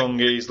off the tongue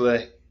easily.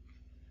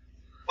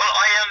 Well,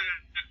 I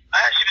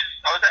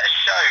was at a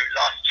show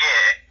last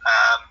year.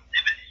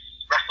 It was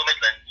Wrestle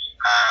Midlands.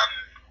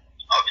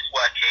 I was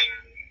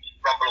working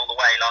Rumble All the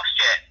Way last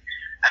year,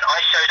 and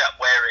I showed up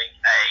wearing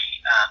a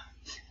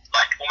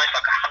almost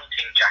like a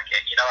hunting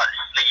jacket. Like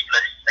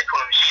sleeveless. They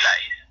call them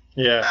gilets.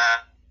 Yeah.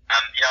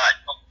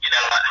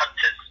 Like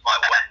hunters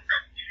might wear.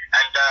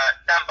 And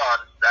Dan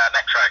Barnes,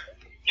 Metro,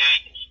 he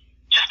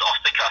just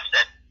off the cuff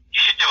said, you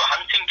should do a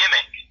hunting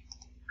gimmick.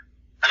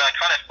 And I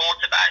kind of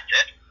thought about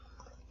it,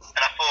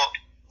 and I thought,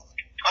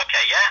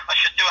 okay, yeah, I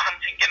should do a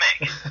hunting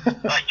gimmick.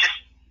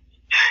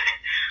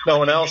 No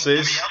one else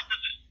is.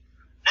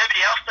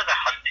 Nobody else does a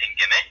hunting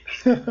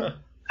gimmick. And,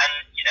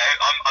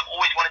 I've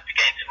always wanted to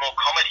get into more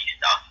comedy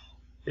stuff.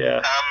 Yeah.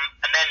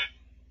 And then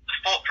the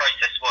thought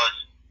process was,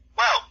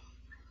 well,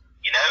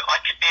 I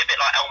could be a bit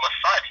like Elmer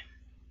Fudd.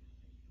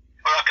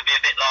 Or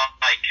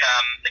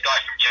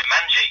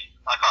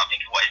I can't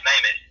think of what his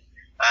name is.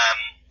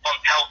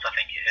 Von Pelt, I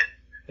think it is.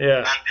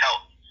 Yeah. Van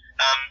Pelt.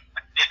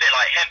 A bit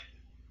like him.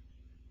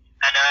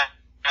 And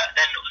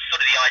then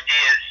sort of the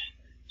ideas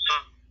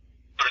sort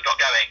of got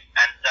going,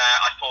 and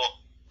I thought,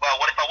 well,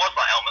 what if I was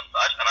like Elmer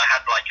Fudd and I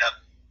had like a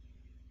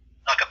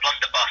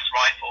blunderbuss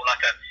rifle,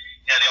 like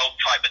the old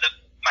type with a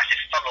massive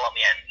funnel on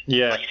the end,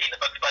 Yeah. like you see in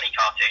the Bugs Bunny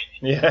cartoon.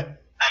 Yeah.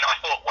 And I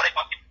thought, what if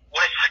I could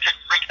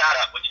rig that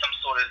up with some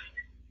sort of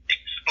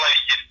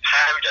explosive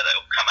powder that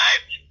will come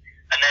out,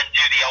 and then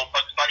do the old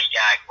Bugs Bunny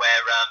gag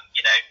where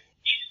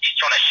he's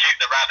trying to shoot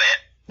the rabbit,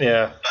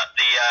 Yeah. but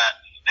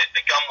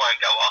the gun won't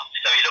go off,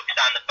 so he looks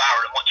down the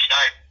barrel and what you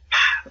know,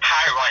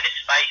 pow right in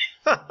his face.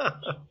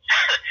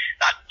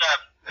 That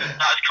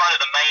was kind of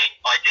the main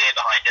idea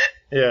behind it.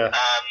 Yeah.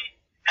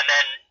 And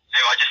then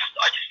I just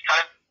kind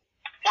of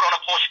put on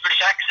a Porsche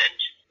British accent,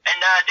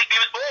 and Digby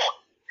was born.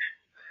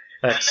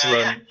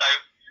 Excellent. So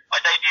I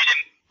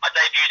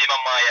debuted him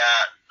on my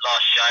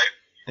last show.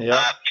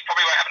 Yeah. He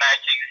probably won't have an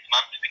outing this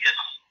month because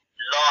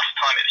last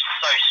time it was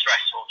so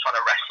stressful trying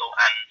to wrestle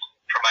and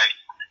promote,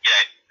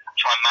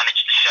 try and manage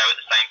the show at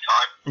the same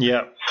time.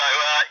 Yeah. So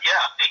I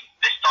think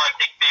this time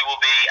Digby will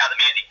be at the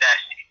music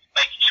desk,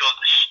 making sure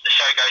the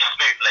show goes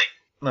smoothly.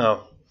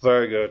 Oh,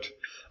 very good.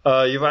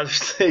 You've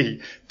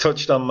actually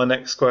touched on my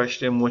next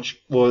question, which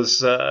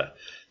was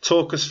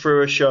talk us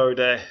through a show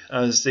day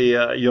as the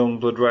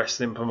Youngblood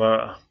Wrestling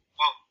promoter.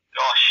 Oh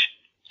gosh,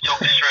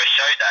 talk us through a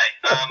show day.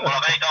 Well,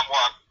 I've only done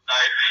one, so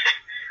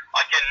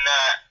I can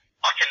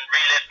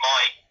relive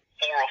my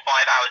 4 or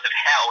 5 hours of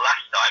hell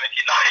last time if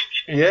you like.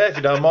 Yeah, if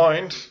you don't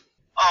mind.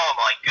 Oh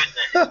my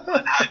goodness,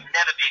 I've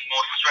never been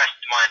more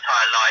stressed in my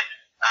entire life.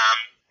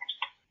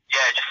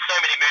 Just so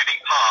many moving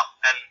parts,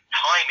 and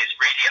time is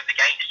really up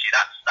against you.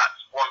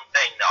 That's one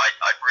thing that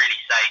I'd really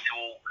say to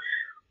all,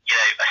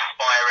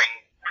 aspiring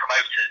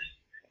promoters.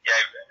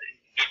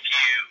 If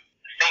you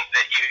think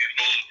that you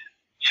need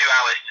 2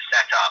 hours to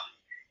set up,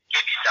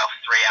 give yourself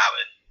 3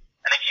 hours.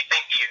 And if you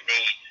think you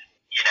need,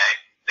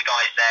 the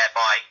guys there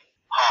by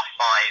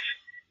 5:30,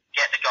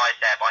 get the guys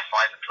there by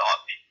 5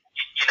 o'clock.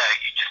 You're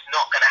just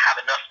not going to have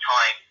enough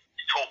time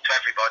to talk to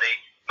everybody,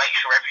 make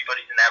sure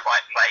everybody's in their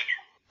right place.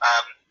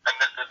 And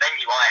the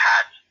venue I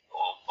had,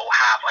 or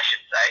have, I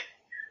should say,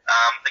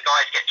 the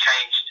guys get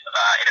changed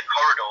in a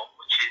corridor,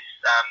 which is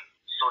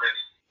sort of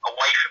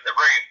away from the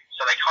room,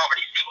 so they can't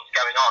really see what's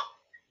going on.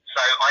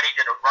 So I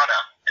needed a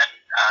runner, and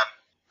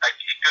a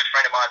good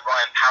friend of mine,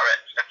 Ryan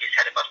Parrott, stuck his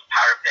head above the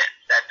parapet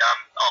and said,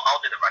 I'll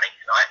do the running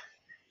tonight.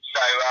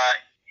 So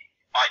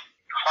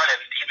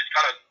he was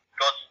kind of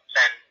God's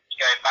send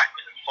going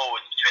backwards and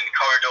forwards between the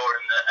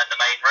corridor and the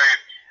main room,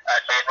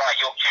 saying, right,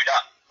 you're queued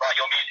up, right,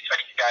 your music's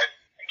ready to go,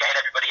 and getting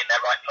everybody in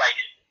their right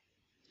place.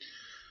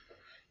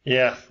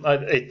 Yeah,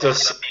 it does.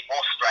 I couldn't be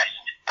more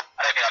stressed. I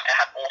don't think I've ever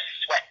had more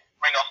sweat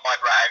ring off my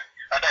brow.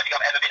 I don't think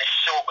I've ever been as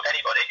short with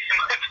anybody in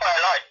my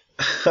entire life.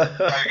 So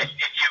if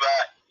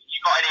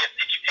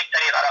you picked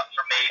any of that up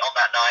from me on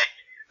that night,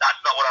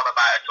 that's not what I'm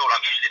about at all.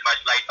 I'm usually the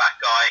most laid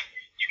back guy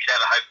you could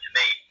ever hope to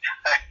meet.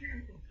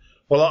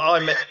 Well, I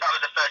met. That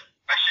was the first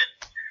impression.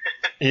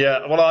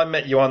 Yeah, well, I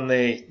met you on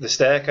the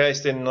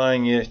staircase, didn't I?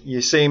 And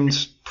you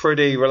seemed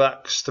pretty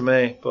relaxed to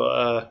me,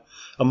 but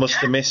I must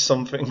have missed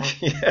something.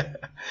 Yeah.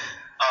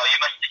 Oh, you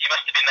must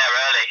have been there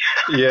early.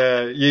 Yeah,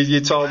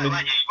 you told me. You were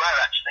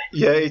actually.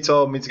 Yeah, you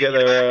told me to get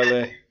there early. You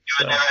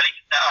were there early to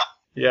set up.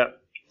 Yeah.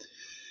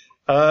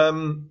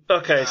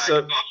 Okay,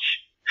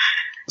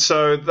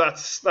 so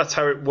that's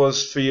how it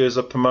was for you as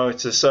a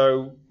promoter.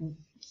 So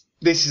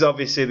this is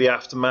obviously the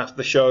aftermath.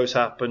 The show's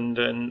happened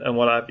and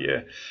what have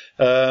you.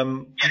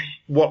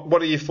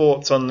 What are your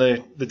thoughts on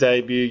the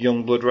debut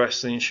Youngblood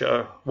Wrestling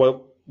show?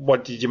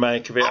 What did you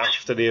make of it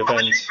after the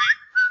event?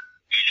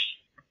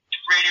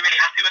 Really,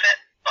 really happy with it.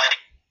 Like,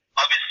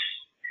 I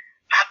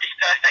had this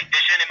perfect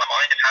vision in my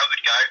mind of how it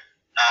would go,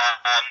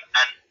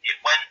 and it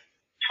went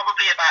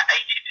probably about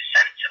 80%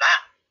 to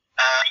that.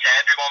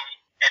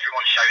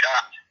 Everyone showed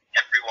up.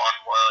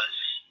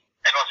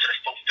 Everyone sort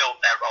of fulfilled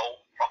their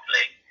role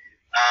properly.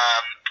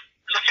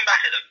 Looking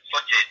back at the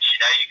footage,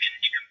 you can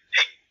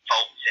pick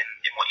faults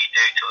in what you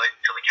do till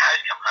the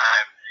cows come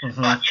home.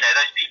 Mm-hmm. But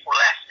those people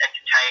left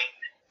entertained.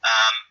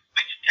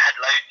 We had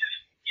loads of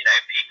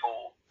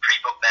people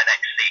pre-book their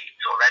next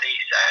seats already,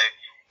 so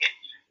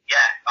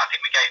I think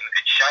we gave them a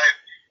good show.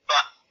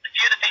 But a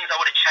few of the things I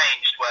would have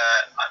changed were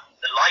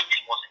the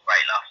lighting wasn't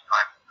great last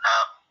time.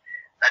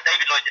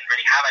 David Lloyd didn't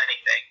really have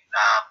anything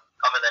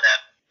other than a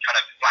kind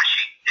of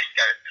flashy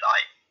disco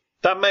light.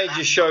 That made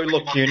your show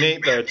look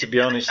unique, though, to be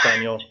honest,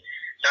 Daniel.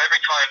 So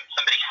every time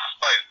somebody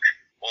spoke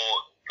or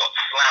got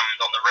slammed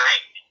on the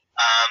ring,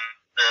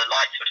 the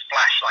lights would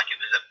flash like it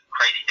was a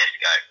crazy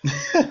disco.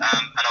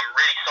 And I'm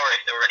really sorry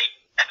if there were any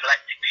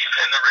epileptic people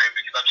in the room,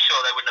 because I'm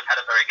sure they wouldn't have had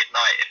a very good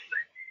night if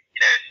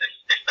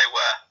they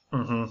were.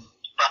 Mm-hmm.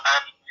 But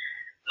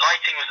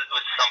lighting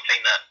was something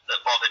that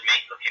bothered me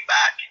looking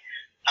back.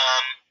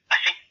 I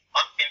think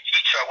in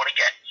future I want to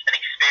get an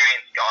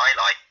experienced guy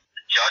like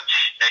the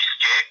judge,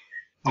 Stu.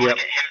 I want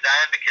to get him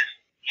down because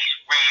he's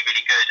really,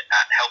 really good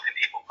at helping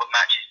people put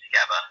matches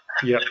together.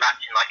 and Yep. sort of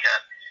acting like a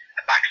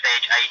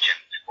backstage agent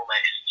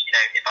almost,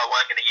 if I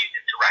weren't going to use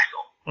him to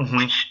wrestle, Mhm.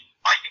 which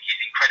I think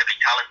he's incredibly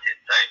talented.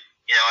 So,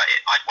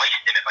 I'd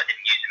waste him if I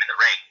didn't use him in the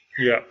ring.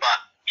 Yeah. But,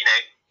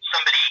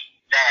 somebody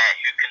there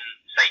who can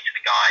say to the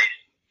guys,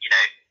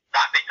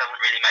 that bit doesn't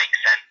really make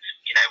sense,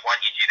 why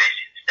don't you do this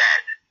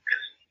instead?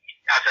 Because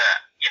as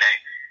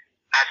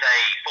a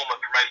former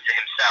promoter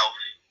himself,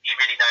 he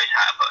really knows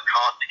how to put a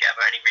card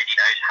together and he really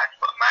knows how to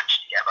put a match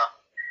together.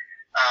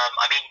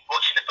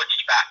 Watching the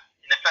footage back,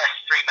 in the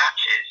first 3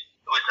 matches,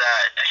 it was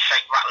a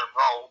shake, rattle and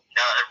roll,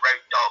 a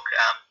road dog,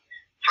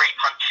 3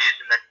 punches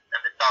and the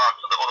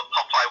dance or the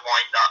Popeye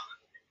wind up.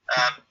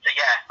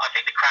 I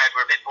think the crowd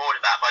were a bit bored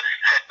of that by the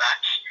 3rd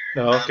match.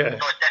 Oh, okay.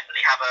 So I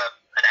definitely have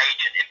an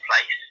agent in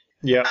place.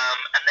 Yeah.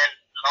 And then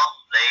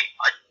lastly,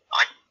 I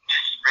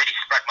just really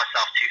spread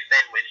myself too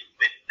thin with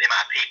the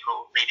amount of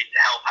people needed to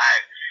help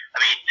out. To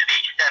the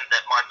extent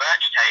that my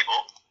merch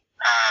table,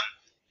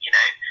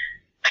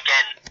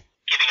 again,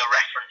 giving a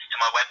reference to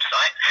my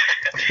website,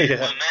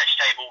 Yeah. my merch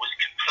table was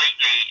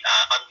completely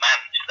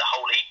unmanned for the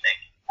whole evening.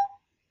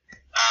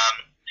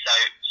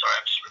 Sorry,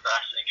 I'm just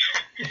reversing.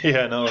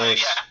 Yeah, no So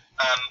worries.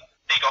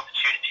 big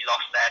opportunity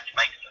lost there to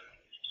make some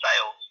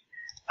sales.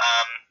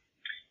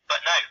 But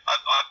no,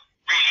 I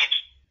really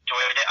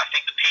enjoyed it. I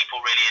think the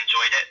people really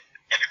enjoyed it.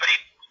 Everybody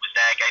was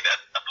there, gave it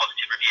a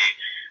positive review.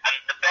 And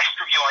the best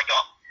review I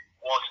got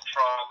was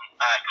from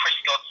Chris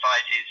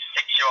Godsize's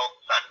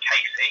 6-year-old son,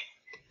 Casey,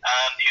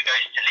 who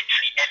goes to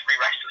literally every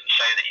wrestling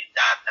show that his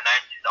dad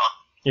announces on.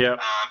 Yeah.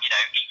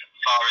 Even as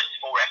far as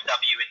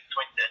 4FW in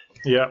Swindon.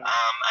 Yeah.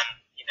 And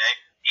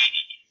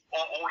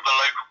all the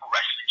local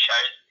wrestling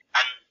shows,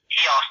 and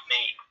he asked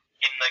me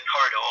in the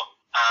corridor,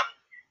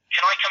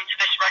 can I come to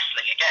this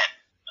wrestling again?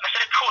 And I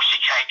said, of course you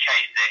can,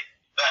 Casey.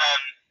 But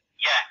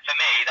for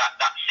me, that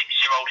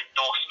 6-year-old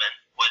endorsement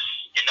was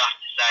enough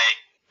to say,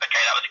 okay,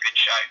 that was a good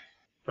show.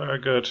 Very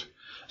good.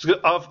 It's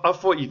good. I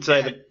thought you'd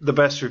say the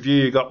best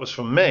review you got was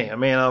from me.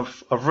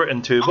 I've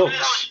written 2 books.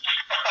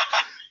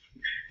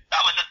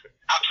 That was an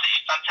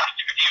absolutely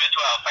fantastic review as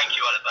well. Thank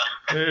you, Oliver.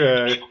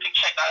 Yeah. People can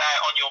check that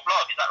out on your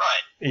blog, is that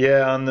right?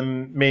 Yeah, on the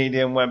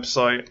Medium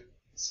website.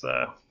 So.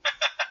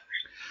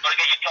 Got to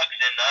get your plugs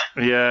in there.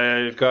 Yeah,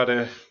 you've got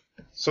to.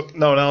 So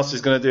no one else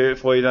is going to do it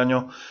for you,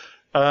 Daniel.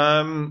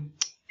 Yeah.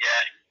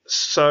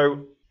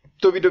 So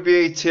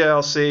WWE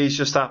TLC's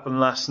just happened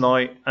last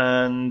night,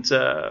 and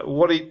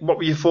what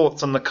were your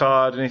thoughts on the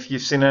card? And if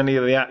you've seen any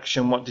of the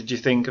action, what did you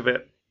think of it?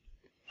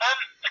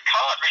 The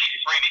card really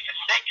threw me for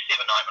 6 the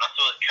other night when I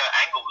saw that Kurt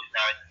Angle was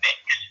now in the mix.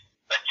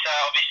 But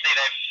obviously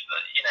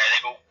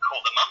they've all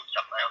caught the mumps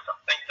up there or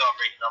something, so I'm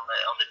reading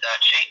on the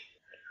dirt sheet.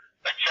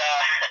 But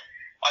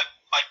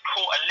I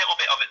caught a little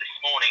bit of it this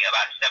morning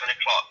about 7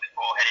 o'clock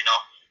before heading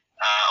off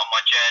on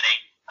my journey.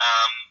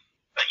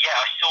 But yeah,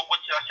 I saw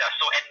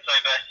Enzo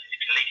versus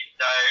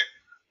Kalisto.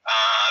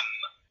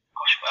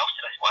 What else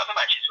did I see? What other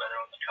matches were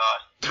there on the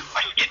card?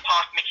 I skipped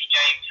past Mickey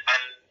James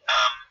and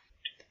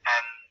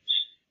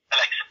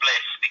Alexa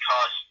Bliss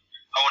because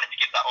I wanted to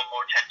give that one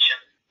more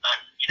attention.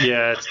 And,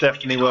 Yeah, it's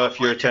definitely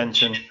worth your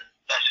attention.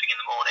 First thing in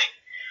the morning.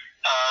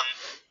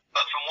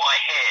 But from what I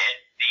hear,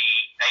 the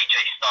AJ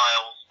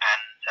Styles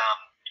and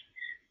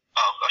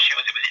who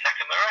was it? Was it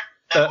Nakamura?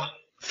 No, it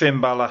wasn't. Finn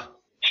Balor.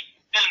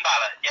 Finn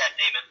Balor, yeah,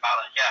 Demon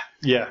Balor, yeah.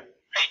 Yeah.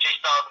 AJ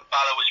Styles and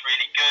Balor was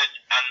really good,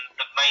 and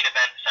the main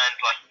event sounds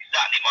like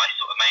exactly my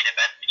sort of main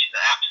event, which is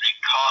an absolute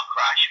car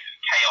crash with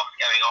chaos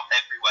going off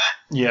everywhere.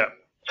 Yeah.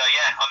 So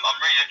yeah, I'm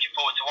really looking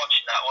forward to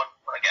watching that one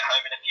when I get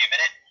home in a few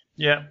minutes.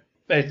 Yeah.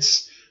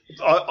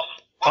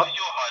 What was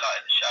your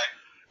highlight of the show?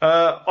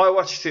 I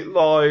watched it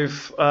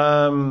live.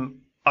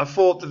 I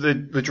thought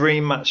that the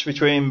dream match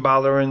between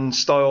Balor and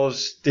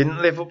Styles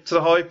didn't live up to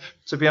the hype.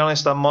 To be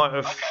honest, I might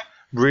have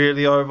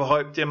really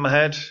overhyped it in my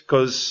head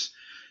because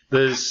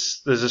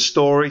there's a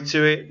story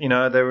to it.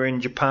 They were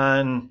in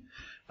Japan.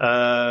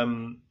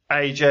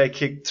 AJ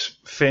kicked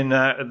Finn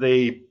out of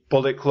the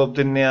Bullet Club,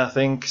 didn't he? I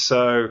think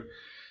so.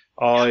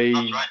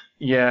 That's right.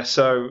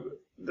 So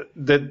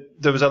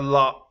there was a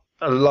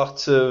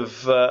lot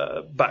of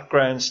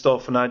background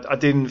stuff, and I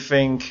didn't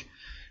think.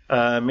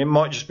 It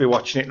might just be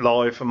watching it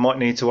live. I might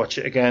need to watch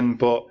it again,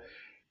 but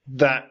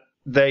that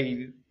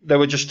they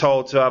were just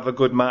told to have a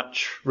good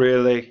match,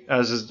 really,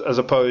 as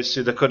opposed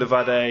to they could have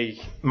had a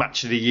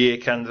match of the year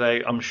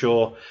candidate, I'm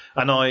sure.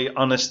 And I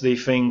honestly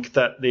think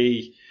that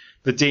the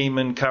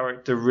Demon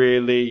character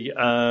really,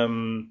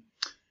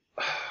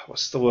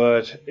 what's the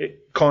word?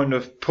 It kind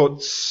of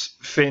puts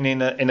Finn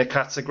in a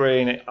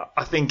category, and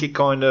I think it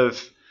kind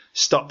of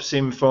stops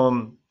him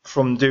from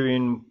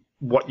doing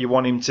what you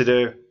want him to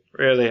do.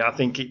 Really, I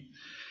think it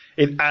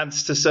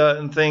adds to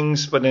certain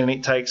things, but then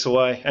it takes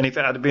away. And if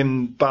it had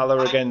been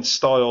Balor against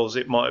Styles,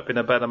 it might have been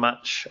a better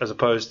match as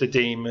opposed to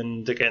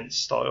Demon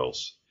against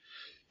Styles.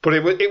 But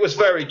it was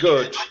very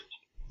good. I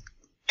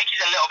think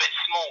he's a little bit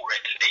small,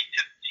 really,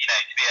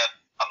 to be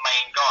a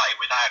main guy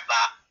without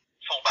that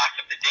fullback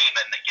of the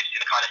Demon that gives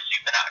you the kind of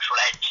supernatural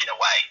edge in a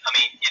way. I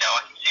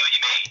can see what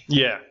you mean.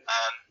 Yeah.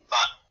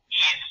 But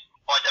he is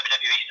by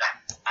WWE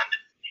standards, and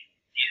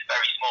he's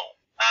very small.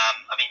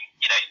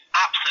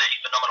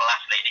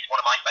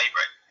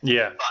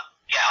 Yeah. But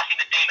yeah, I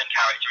think the demon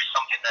character is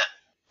something that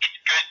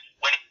it's good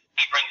when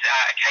he brings it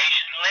out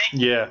occasionally.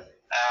 Yeah.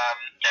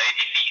 If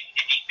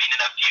he's been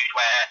in a feud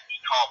where he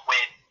can't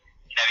win,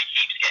 he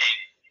keeps getting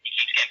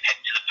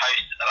picked to the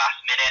post at the last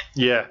minute.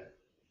 Yeah.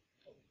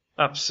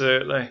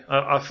 Absolutely.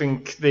 I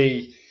think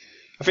the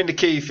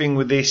key thing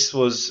with this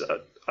was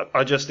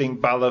I just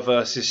think Balor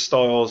versus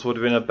Styles would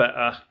have been a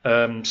better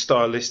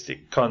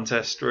stylistic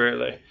contest,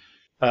 really.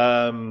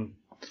 I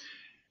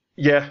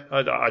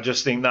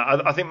just think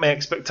that I think my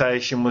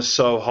expectation was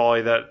so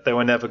high that they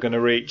were never going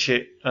to reach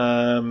it.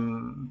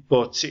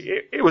 But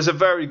it was a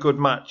very good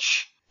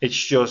match. It's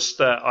just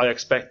that I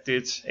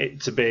expected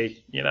it to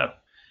be,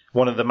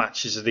 one of the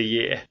matches of the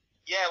year.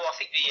 Yeah, well, I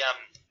think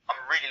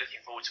I'm really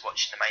looking forward to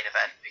watching the main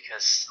event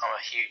because I'm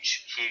a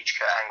huge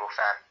Kurt Angle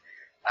fan.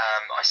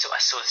 I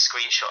saw the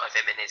screenshot of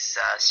him in his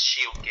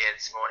Shield gear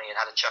this morning and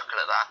had a chuckle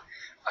at that.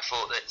 I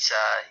thought that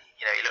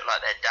he looked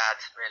like their dad,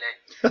 really.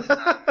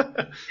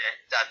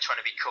 Dad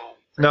trying to be cool.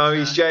 No,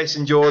 he's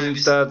Jason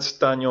Jordan's dad,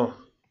 Daniel.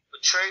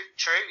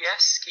 True,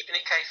 yes, keeping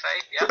it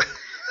kayfabe, yeah.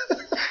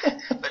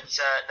 But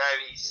no,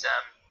 he's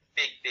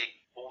big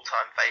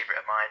all-time favourite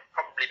of mine.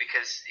 Probably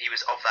because he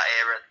was of that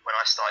era when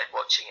I started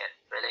watching it,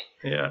 really.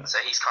 Yeah.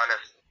 So he's kind of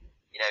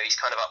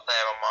up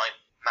there on my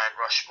Mount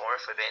Rushmore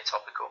if we're being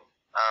topical.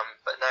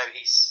 But no,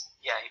 he's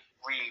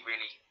really,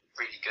 really,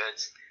 really good.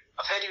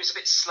 I've heard he was a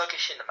bit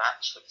sluggish in the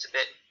match. Looked a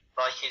bit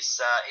like his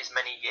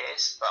many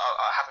years, but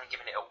I haven't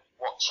given it a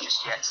watch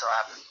just yet, so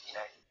I haven't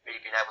really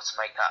been able to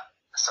make that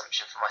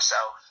assumption for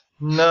myself.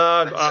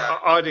 No,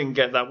 but, I didn't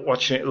get that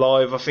watching it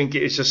live. I think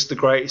it is just the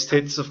greatest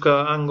hits of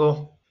Kurt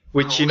Angle,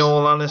 which, in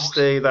all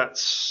honesty,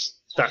 that's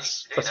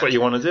what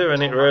you want to do,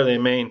 isn't it? Really, I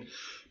mean,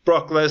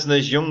 Brock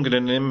Lesnar's younger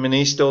than him, and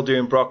he's still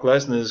doing Brock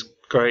Lesnar's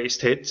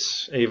greatest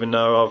hits, even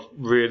though I've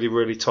really,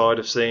 really tired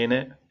of seeing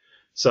it.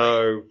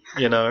 So,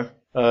 They do need him,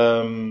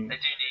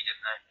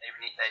 though.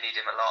 They need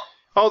him a lot.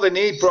 Oh, they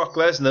need Brock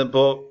Lesnar,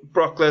 but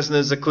Brock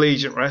Lesnar's a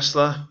collegiate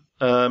wrestler.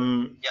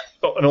 And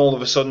all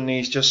of a sudden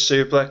he's just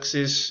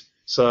suplexes.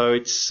 So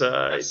that's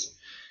really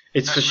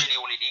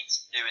all he needs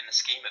to do in the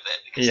scheme of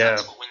it, because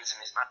that's what wins him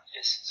his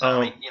matches. So,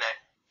 I mean,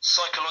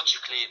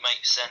 psychologically it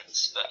makes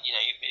sense, but,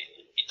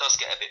 it does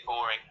get a bit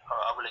boring.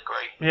 I will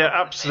agree. Yeah,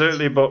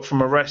 absolutely. But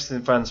from a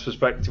wrestling fan's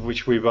perspective,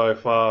 which we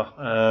both are,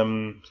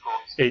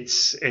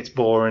 it's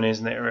boring,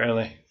 isn't it,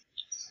 really?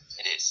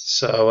 It is.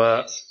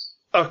 So,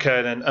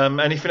 okay then.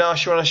 Anything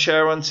else you want to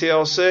share on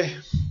TLC?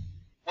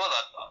 Well,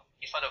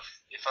 if I'd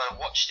have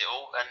watched it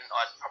all, then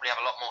I'd probably have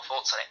a lot more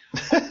thoughts on it.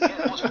 Yeah,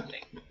 there was one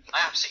thing. I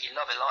absolutely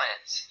love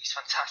Elias. He's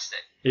fantastic.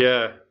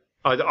 Yeah,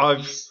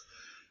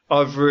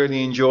 I've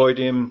really enjoyed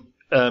him.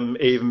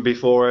 Even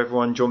before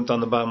everyone jumped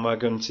on the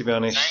bandwagon, to be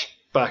honest,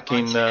 back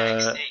in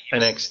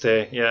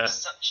NXT. Yeah,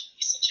 he's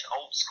such an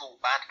old school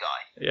bad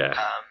guy. Yeah,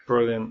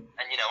 brilliant.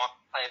 And I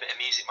play a bit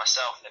of music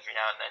myself every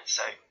now and then,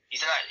 so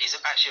he's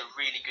actually a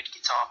really good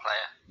guitar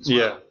player as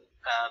well.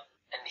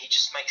 And he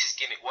just makes his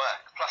gimmick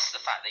work. Plus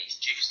the fact that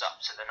he's juiced up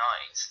to the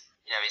nines.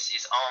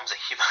 His arms are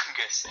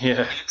humongous.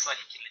 Yeah. He looks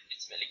like he can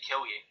legitimately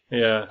kill you.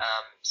 Yeah.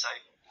 So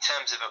in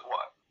terms of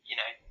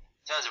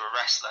in terms of a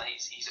wrestler,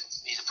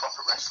 he's a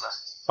proper wrestler.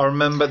 I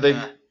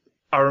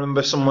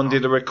remember someone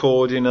did a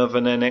recording of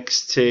an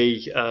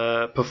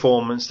NXT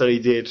performance that he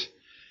did,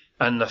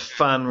 and the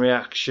fan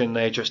reaction,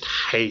 they just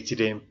hated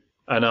him.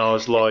 And I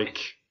was like,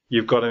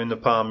 you've got him in the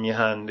palm of your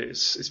hand.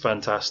 It's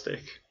fantastic.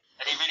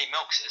 And he really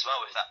milks it as well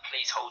with that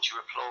 "please hold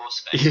your applause"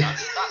 face. Yeah.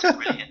 That's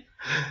brilliant.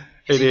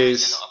 It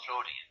is. They're not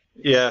applauding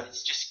it. Yeah.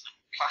 It's just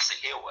classic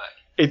heel work.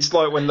 It's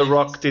like when The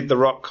Rock did the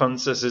Rock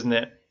concert, isn't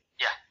it?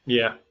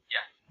 Yeah.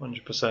 100%.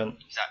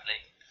 Exactly.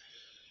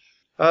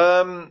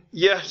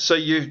 So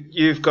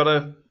you've got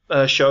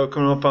a show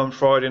coming up on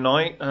Friday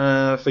night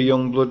for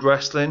Youngblood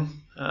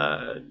Wrestling,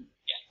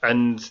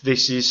 and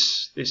this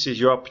is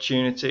your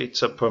opportunity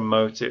to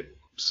promote it.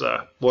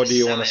 So what do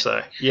you want to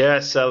say? Yeah,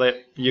 sell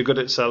it. You're good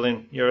at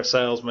selling. You're a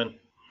salesman.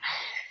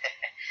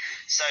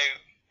 So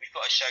we've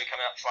got a show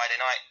coming up Friday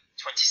night,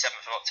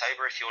 27th of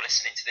October. If you're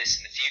listening to this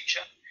in the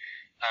future,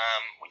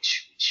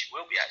 which you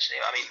will be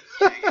actually. I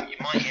mean, you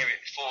might hear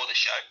it before the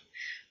show.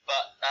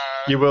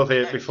 But you will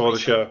hear it before the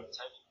show. But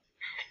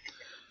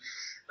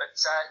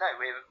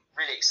we're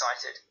really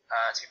excited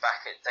to be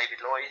back at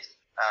David Lloyd.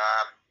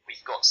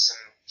 We've got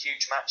some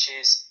huge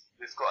matches.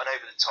 We've got an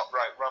over-the-top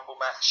rope rumble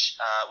match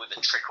with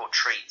a trick or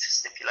treat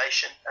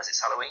stipulation, as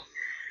it's Halloween.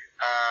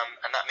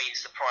 And that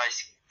means the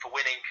prize for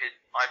winning could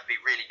either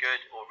be really good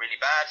or really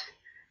bad.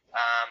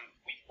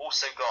 We've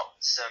also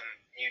got some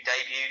new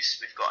debuts.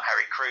 We've got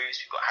Harry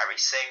Crews, we've got Harry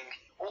Singh,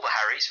 all the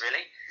Harrys,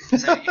 really.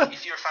 So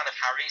if you're a fan of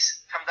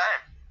Harry's, come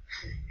down.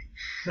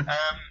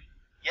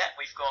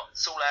 We've got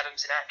Saul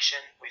Adams in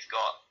action. We've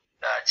got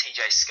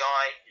TJ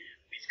Sky.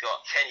 We've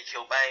got Kenny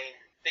Kilbane.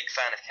 Big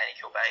fan of Kenny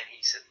Kilbane.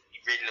 He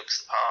really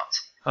looks the part.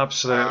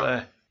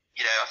 Absolutely.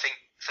 I think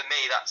for me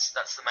that's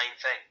the main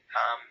thing.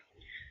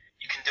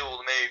 You can do all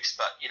the moves,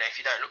 but if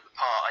you don't look the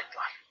part,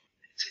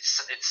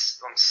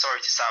 I'm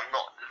sorry to say I'm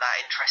not that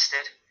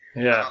interested.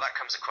 Yeah. That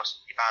comes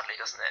across pretty badly,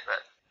 doesn't it?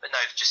 But no,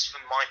 just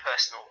from my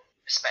personal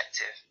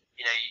perspective.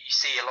 You know, you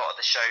see a lot of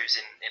the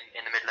shows in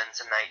the Midlands,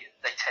 and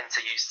they tend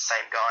to use the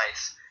same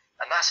guys,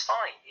 and that's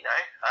fine, you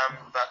know.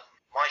 But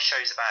my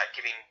show's about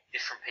giving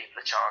different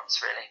people a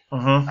chance, really.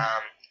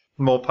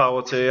 More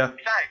power to you.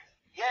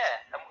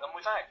 And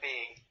without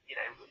being, you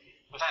know,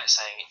 without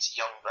saying it's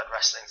young blood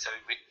wrestling, so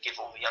we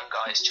give all the young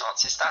guys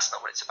chances. That's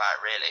not what it's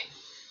about, really.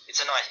 It's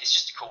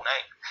just a cool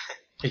name.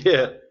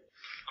 Yeah.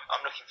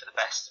 I'm looking for the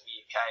best in the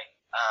UK.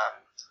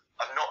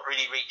 I've not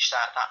really reached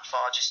out that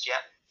far just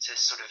yet to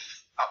sort of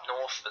up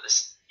north, but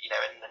there's, you know,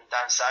 and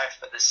down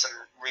south, but there's some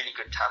really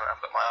good talent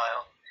I've got my eye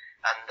on,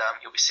 and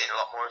you'll be seeing a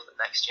lot more of them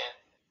next year.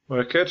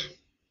 Very good.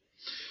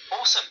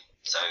 Awesome.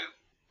 So,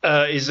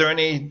 is there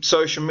any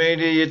social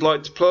media you'd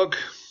like to plug?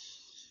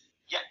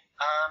 Yeah.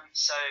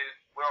 So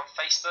we're on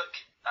Facebook.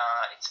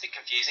 It's a bit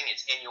confusing.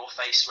 It's In Your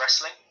Face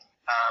Wrestling.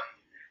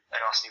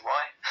 Don't ask me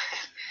why.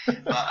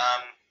 But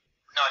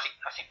no,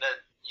 I think the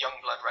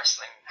Youngblood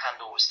Wrestling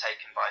handle was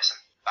taken by some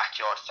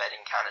backyard fed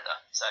in Canada.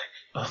 So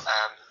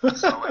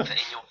I went for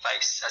In Your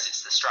Face, as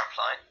it's the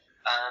strapline.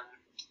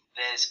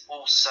 There's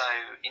also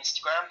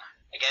Instagram,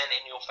 again,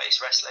 In Your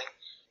Face Wrestling.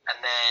 And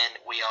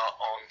then we are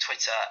on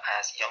Twitter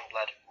as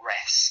Youngblood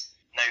Res.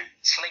 No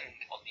sling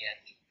on the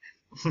end.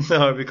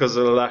 No, because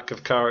of the lack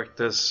of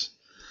characters.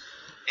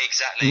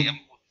 Exactly. And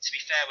to be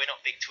fair, we're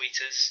not big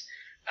tweeters.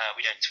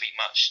 We don't tweet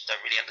much.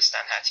 Don't really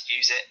understand how to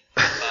use it.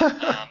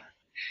 But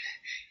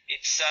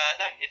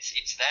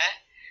it's there.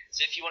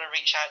 So if you want to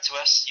reach out to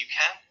us, you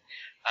can.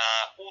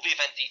 All the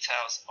event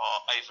details are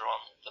over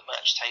on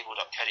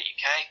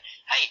themerchtable.co.uk.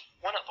 Hey,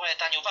 why not buy a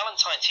Daniel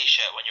Valentine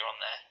t-shirt when you're on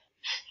there?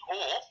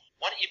 Or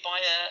why don't you buy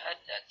a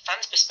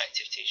Fans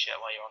Perspective t-shirt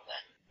while you're on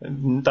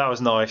there? That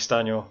was nice,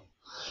 Daniel.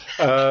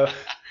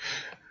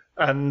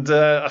 And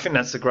I think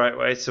that's a great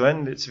way to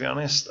end it, to be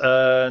honest.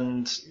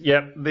 And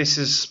yep, this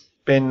has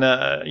been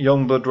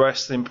Youngblood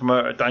Wrestling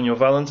promoter Daniel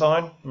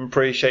Valentine. I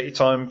appreciate your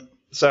time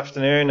this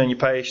afternoon and your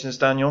patience,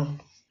 Daniel. No,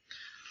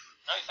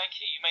 thank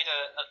you. You made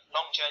a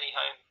long journey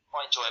home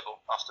quite enjoyable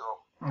after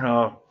all.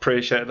 Oh,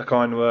 appreciate the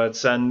kind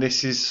words. And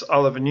this is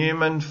Oliver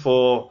Newman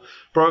for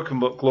Broken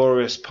But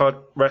Glorious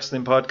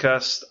Wrestling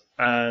Podcast,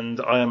 and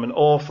I am an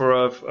author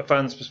of A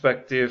Fan's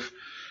Perspective,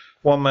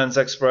 One Man's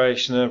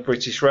Exploration of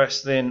British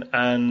Wrestling,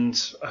 and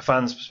A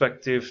Fan's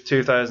Perspective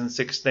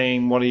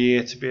 2016, What a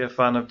Year to be a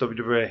Fan of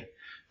WWE.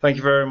 Thank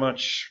you very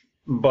much.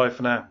 Bye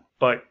for now.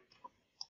 Bye.